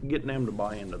 you know, getting them to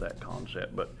buy into that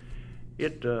concept. But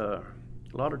it, a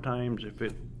lot of times,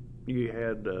 if you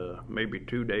had maybe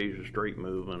 2 days of straight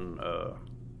moving,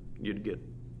 you'd get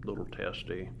a little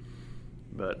testy.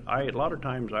 But a lot of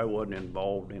times I wasn't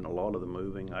involved in a lot of the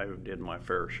moving. I did my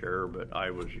fair share, but I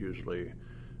was usually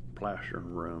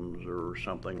plastering rooms or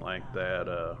something like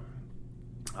that.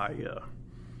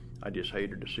 I just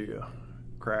hated to see a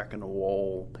crack in the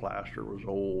wall. Plaster was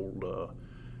old,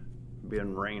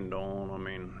 being rained on. I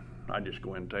mean, I just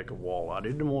go in and take a wall out. I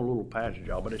didn't want a little patch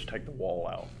job, but I just take the wall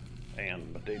out.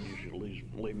 But they'd usually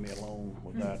leave me alone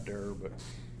with that there.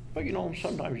 But you know,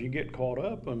 sometimes you get caught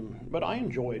up, but I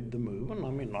enjoyed the moving. I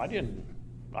mean, I didn't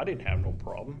have no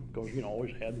problem because, you know,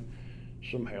 always had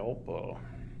some help.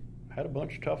 Had a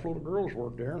bunch of tough little girls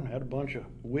work there, and had a bunch of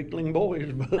weakling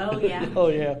boys. But, oh yeah. Oh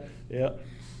yeah.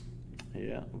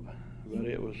 But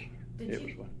it was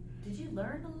fun. Did you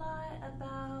learn a lot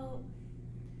about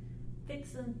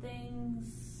fixing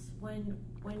things when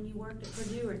you worked at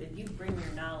Purdue, or did you bring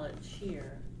your knowledge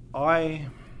here? I've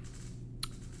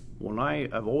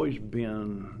always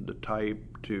been the type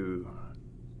to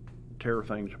tear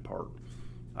things apart.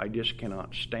 I just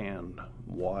cannot stand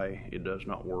why it does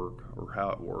not work or how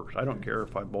it works. I don't care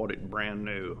if I bought it brand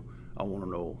new. I want to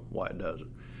know why it doesn't.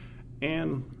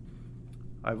 And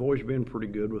I've always been pretty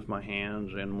good with my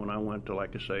hands. And when I went to,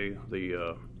 like I say,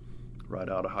 right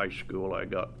out of high school, I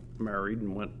got married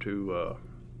and went to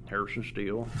Harrison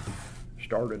Steel.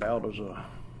 Started out as a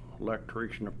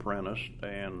electrician apprentice,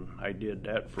 and I did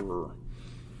that for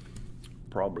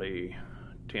probably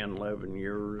 10, 11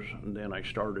 years, and then I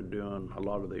started doing a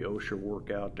lot of the OSHA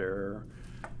work out there.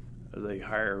 They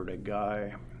hired a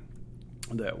guy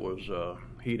that was a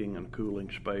heating and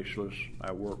cooling specialist.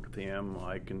 I worked with him.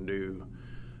 I can do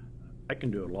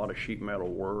a lot of sheet metal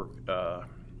work.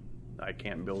 I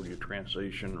can't build you a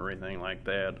transition or anything like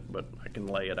that, but I can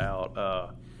lay it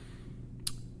out.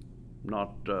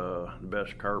 Not the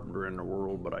best carpenter in the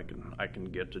world, but I can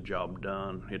get the job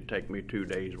done. It'd take me 2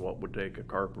 days what would take a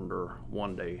carpenter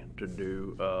 1 day to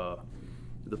do.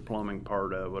 The plumbing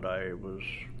part of it, I was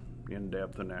in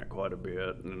depth in that quite a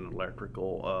bit, and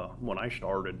electrical. When I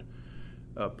started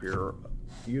up here,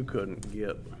 you couldn't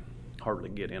hardly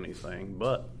get anything,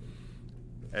 but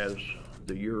as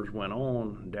the years went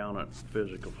on down at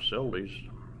physical facilities,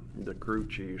 the crew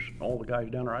chiefs, all the guys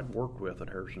down there I'd worked with at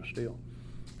Harrison Steel,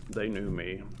 they knew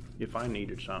me. If I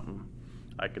needed something,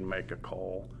 I could make a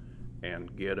call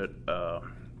and get it.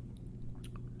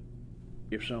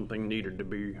 If something needed to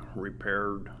be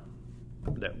repaired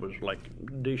that was like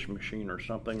a dish machine or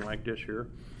something like this here,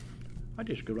 I'd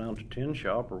just go down to tin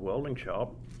shop or welding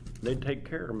shop. They'd take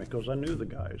care of me because I knew the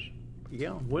guys.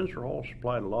 Yeah, Windsor Hall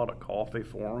supplied a lot of coffee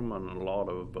for them and a lot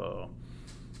of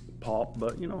pop,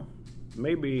 but you know,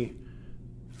 maybe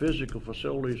physical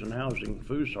facilities and housing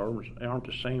food service aren't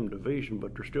the same division,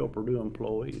 but they're still Purdue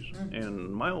employees. Mm-hmm.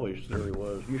 And my always theory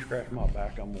was, you scratch my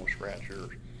back, I'm gonna scratch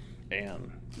yours.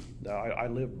 And I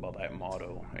lived by that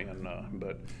motto. And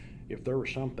but if there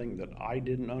was something that I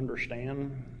didn't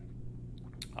understand,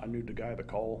 I knew the guy to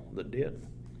call that did.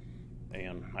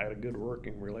 And I had a good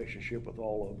working relationship with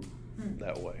all of them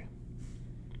that way.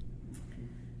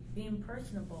 Being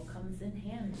personable comes in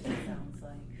handy, it sounds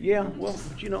like. Yeah, well,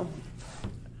 but you know,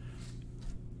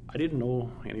 I didn't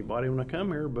know anybody when I come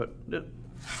here, but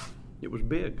it was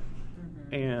big.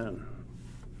 Mm-hmm. And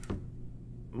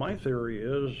my theory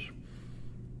is,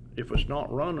 if it's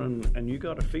not running and you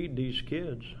got to feed these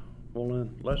kids, well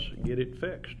then let's get it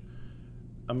fixed.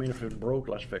 I mean, if it's broke,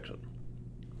 let's fix it.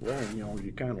 Well, you know,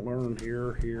 you kind of learn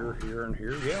here, and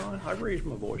here. Yeah, I raised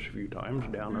my voice a few times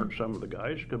down there to some of the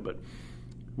guys, but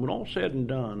when all said and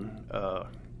done,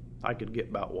 I could get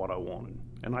about what I wanted.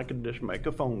 And I could just make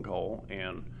a phone call,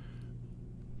 and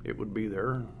it would be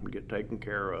there and get taken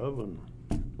care of, and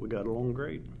we got along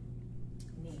great.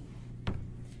 Neat.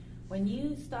 When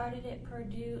you started at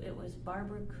Purdue, it was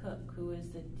Barbara Cook who was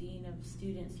the Dean of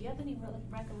Students. Do you have any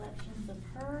recollections of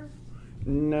her?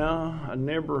 No, I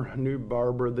never knew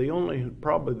Barbara.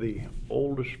 Probably the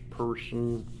oldest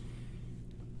person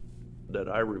that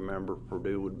I remember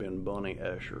Purdue would have been Bunny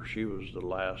Escher. She was the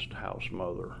last house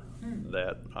mother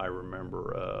that I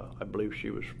remember. I believe she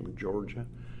was from Georgia,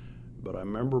 but I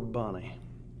remember Bunny.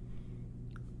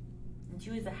 And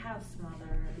she was a house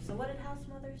mother. So what did house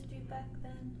mothers do back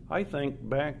then? I think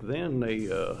back then they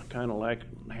kind of like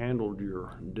handled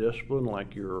your discipline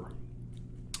like your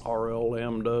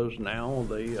RLM does now.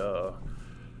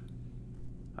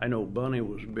 I know Bunny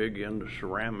was big into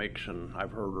ceramics, and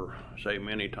I've heard her say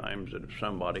many times that if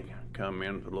somebody come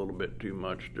in with a little bit too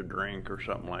much to drink or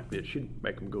something like that, she'd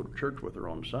make them go to church with her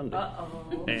on Sunday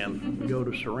and go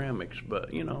to ceramics.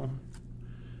 But,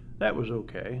 that was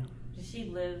okay. Did she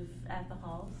live at the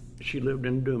halls? She lived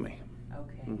in Dumie.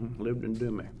 Okay. Lived in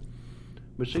Dumie.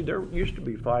 But see, there used to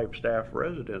be 5 staff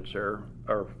residents there,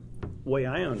 or way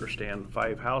I understand,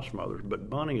 5 house mothers,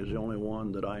 but Bunny is the only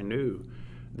one that I knew.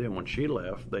 Then when she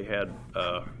left, they had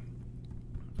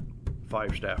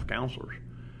 5 staff counselors.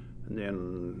 And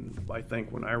then I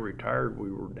think when I retired,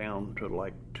 we were down to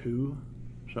like 2,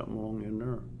 something along in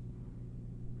there.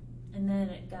 And then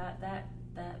it got that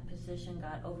position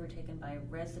got overtaken by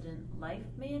resident life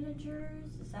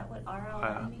managers. Is that what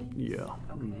RLM means? Yeah.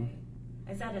 Okay. Mm-hmm.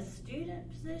 Is that a student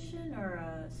position or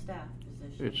a staff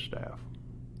position? It's staff.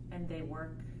 And they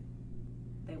work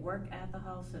at the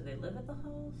halls, so they live at the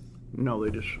halls? No,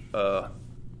 they just,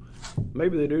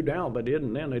 maybe they do now, but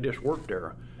didn't then. They just worked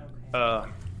there. Okay.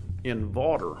 In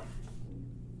Gaarder,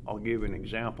 I'll give you an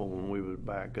example. When we was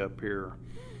back up here,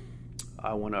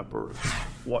 I went up, or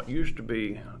what used to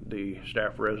be the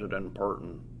staff resident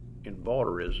apartment in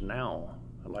Gaarder is now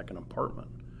like an apartment.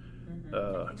 Mm-hmm.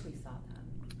 I think we saw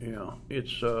that. Yeah,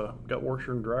 it's got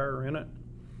washer and dryer in it,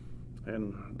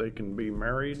 and they can be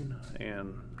married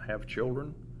and have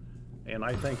children. And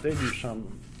I think they do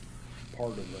some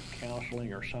part of the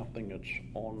counseling or something that's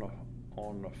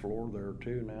on the floor there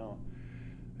too now.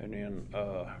 And then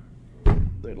a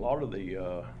lot of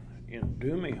the in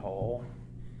Dumie Hall,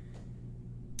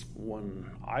 when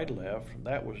I left,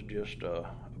 that was just a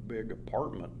big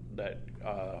apartment that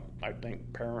I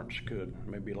think parents could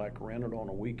maybe like rent it on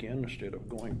a weekend instead of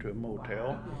going to a motel.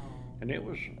 Wow. And it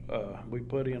was we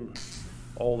put in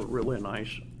all the really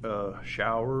nice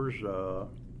showers.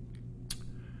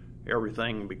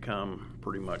 Everything become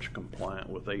pretty much compliant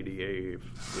with ADA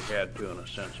if we had to, in a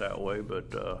sense, that way,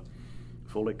 but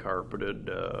fully carpeted.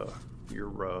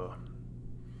 Your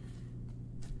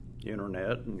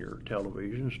internet and your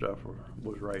television stuff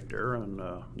was right there, and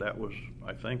that was,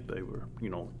 I think they were,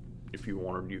 if you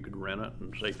wanted, you could rent it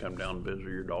and say come down and visit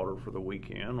your daughter for the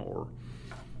weekend or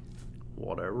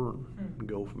whatever, and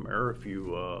go from there. If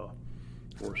you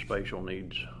were a special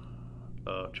needs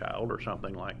child or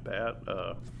something like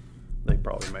that, they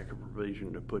probably make a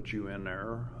provision to put you in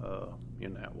there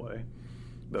in that way.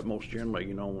 But most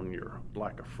generally, when you're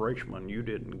like a freshman, you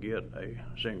didn't get a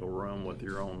single room with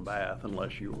your own bath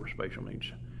unless you were special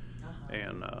needs.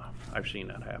 And I've seen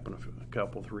that happen a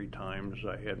couple, 3 times.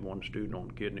 I had one student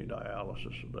on kidney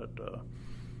dialysis that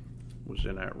was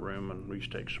in that room, and we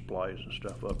used to take supplies and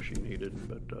stuff up she needed.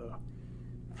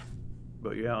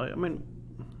 But yeah, I mean,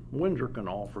 Windsor can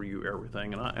offer you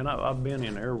everything, and I've been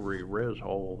in every res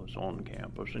hall that's on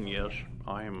campus, and yes,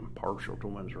 I am partial to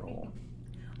Windsor Hall.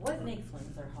 What makes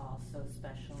Windsor Hall so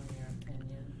special in your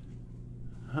opinion?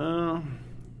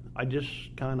 I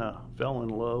just kind of fell in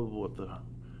love with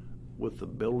the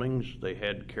buildings. They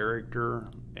had character,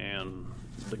 and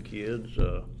the kids.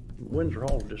 Windsor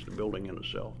Hall is just a building in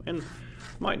itself, and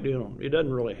it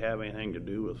doesn't really have anything to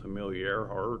do with Amelia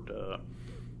Earhart.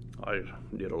 I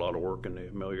did a lot of work in the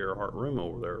Amelia Earhart room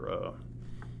over there.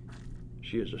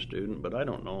 She is a student, but I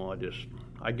don't know.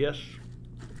 I guess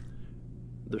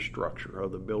the structure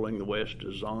of the building, the way it's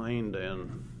designed,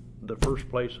 and the first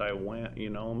place I went,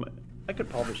 I could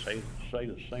probably say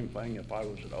the same thing if I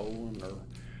was at Olin or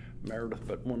Meredith,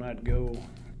 but when I'd go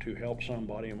to help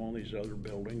somebody in one of these other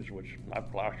buildings, which I've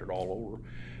plastered all over,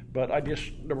 but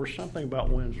there was something about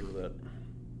Windsor that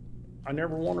I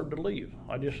never wanted to leave.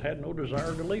 I just had no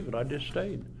desire to leave it. I just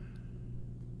stayed.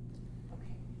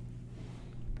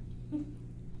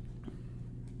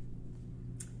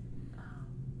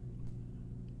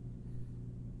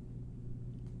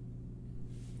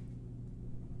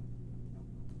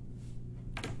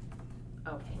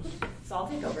 Okay, so I'll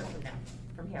take over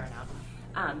from here on out.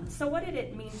 So what did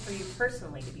it mean for you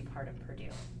personally to be part of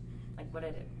Purdue? Like, how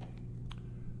did it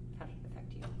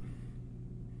affect you?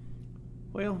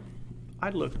 Well, I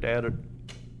looked at it,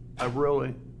 I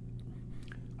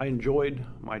enjoyed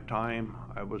my time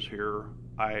I was here.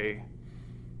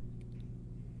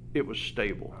 it was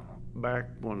stable. Back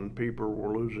when people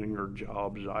were losing their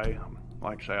jobs, I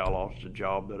lost a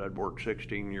job that I'd worked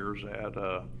 16 years at.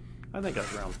 I think I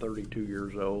was around 32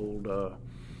 years old,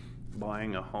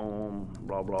 buying a home,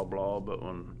 blah, blah, blah. But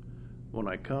when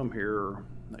I come here,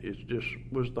 it just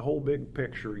was the whole big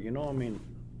picture, you know. I mean,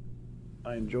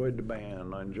 I enjoyed the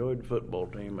band, I enjoyed the football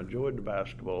team, I enjoyed the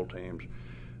basketball teams,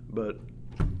 but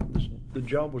the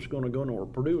job was going to go nowhere.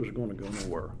 Purdue was going to go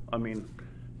nowhere. I mean,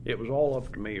 it was all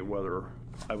up to me whether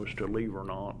I was to leave or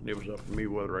not. It was up to me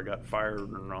whether I got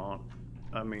fired or not.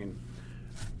 I mean,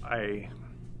 I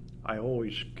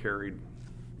always carried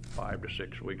 5 to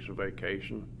 6 weeks of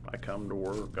vacation. I come to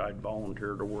work. I'd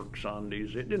volunteer to work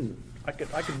Sundays. I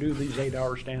could do these 8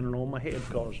 hours standing on my head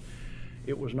because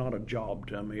it was not a job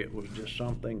to me. It was just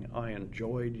something I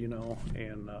enjoyed, you know.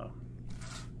 And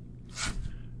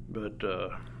but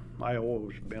I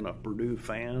always been a Purdue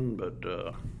fan.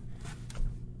 But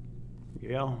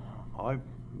yeah, I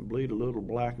bleed a little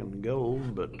black and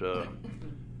gold. But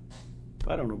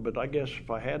I don't know. But I guess if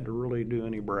I had to really do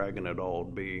any bragging at all,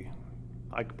 it'd be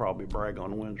I could probably brag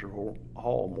on Windsor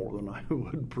Hall more than I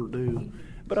would Purdue.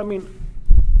 But I mean,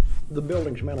 the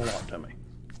buildings meant a lot to me.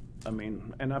 I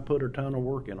mean, and I put a ton of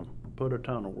work in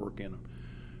them.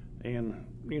 And,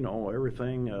 you know,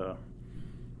 everything,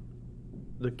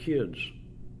 the kids,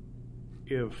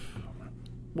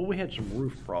 we had some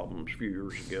roof problems a few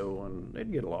years ago, and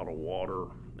they'd get a lot of water,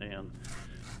 and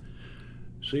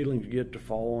ceilings get to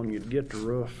fall, and you'd get the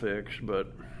roof fixed,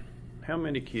 but how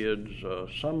many kids,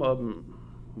 some of them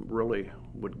really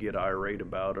would get irate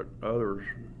about it. Others,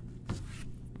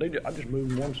 I just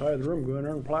moved them one side of the room, go in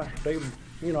there and plaster table.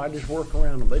 You know, I just work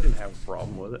around them. They didn't have a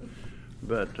problem with it.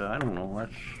 But I don't know,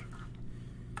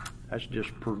 that's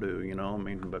just Purdue, you know. I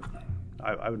mean, but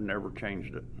I would never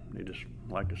changed it. You just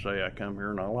like to say I come here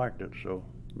and I liked it, so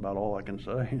about all I can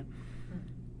say.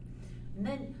 And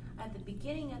then at the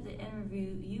beginning of the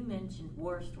interview, you mentioned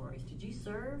war stories. Did you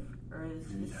serve, or is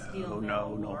this steel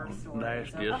mill war stories?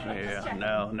 That's just, yeah,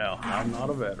 no, I'm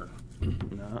not a veteran.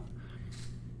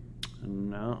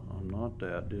 No, I'm not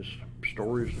that. Just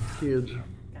stories of kids.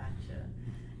 Gotcha.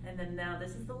 And then now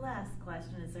this is the last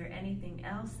question. Is there anything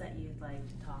else that you'd like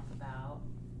to talk about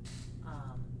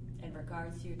in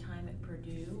regards to your time at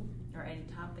Purdue, or any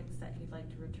topics that you'd like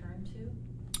to return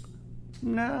to?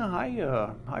 No,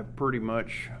 I pretty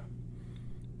much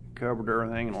covered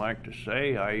everything I like to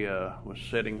say. I was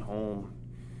sitting home.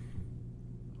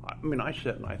 I mean, I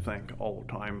sit and I think all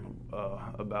the time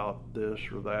about this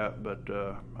or that, but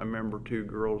I remember 2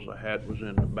 girls I had was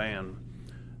in the band,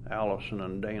 Allison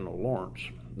and Dana Lawrence.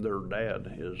 Their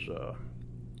dad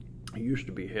he used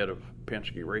to be head of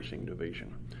Penske Racing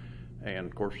Division, and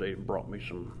of course they brought me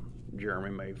some Jeremy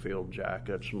Mayfield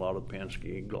jackets, a lot of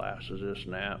Penske glasses, this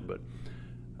and that,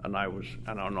 and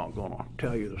I'm not going to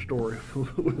tell you the story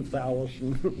with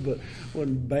Allison, but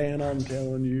when band, I'm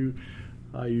telling you,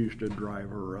 I used to drive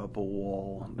her up a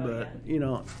wall. But you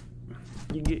know,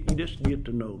 you just get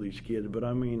to know these kids. But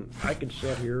I mean, I could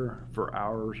sit here for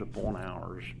hours upon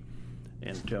hours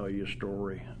and tell you a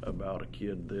story about a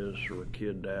kid this or a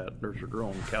kid that. There's a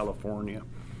girl in California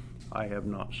I have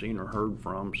not seen or heard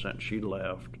from since she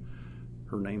left.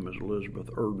 Her name is Elizabeth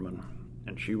Erdman,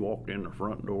 and she walked in the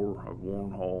front door of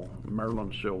Warren Hall.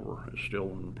 Marilyn Silver is still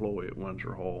an employee at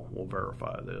Windsor Hall. Will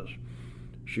verify this.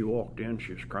 She walked in,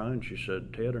 she was crying. She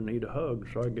said, "Ted, I need a hug."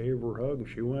 So I gave her a hug, and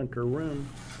she went to her room,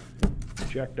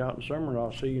 checked out in summer, and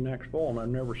I'll see you next fall. And I've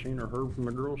never seen or heard from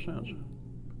the girl since.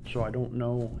 So I don't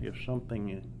know if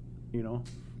something, you know,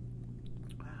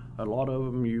 a lot of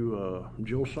them,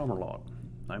 Jill Summerlot.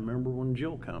 I remember when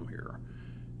Jill come here.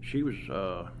 She was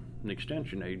an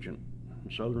extension agent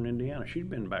in southern Indiana. She'd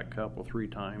been back a couple, 3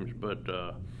 times, but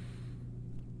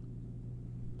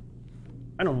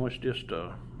I don't know, it's just,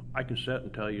 I can sit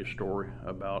and tell you a story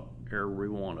about every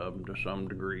one of them to some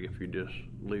degree if you just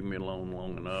leave me alone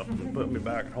long enough and put me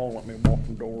back at home, let me walk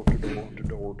from door to door to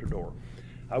door to door.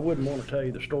 I wouldn't want to tell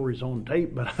you the stories on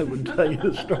tape, but I would tell you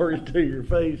the stories to your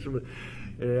face. But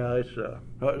yeah, it's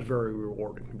very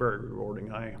rewarding, very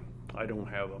rewarding. I don't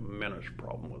have a minute's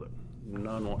problem with it,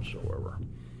 none whatsoever.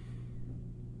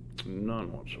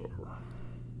 None whatsoever.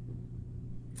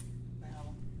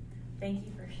 Well, thank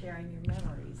you for sharing your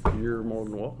memories. You're more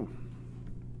than welcome.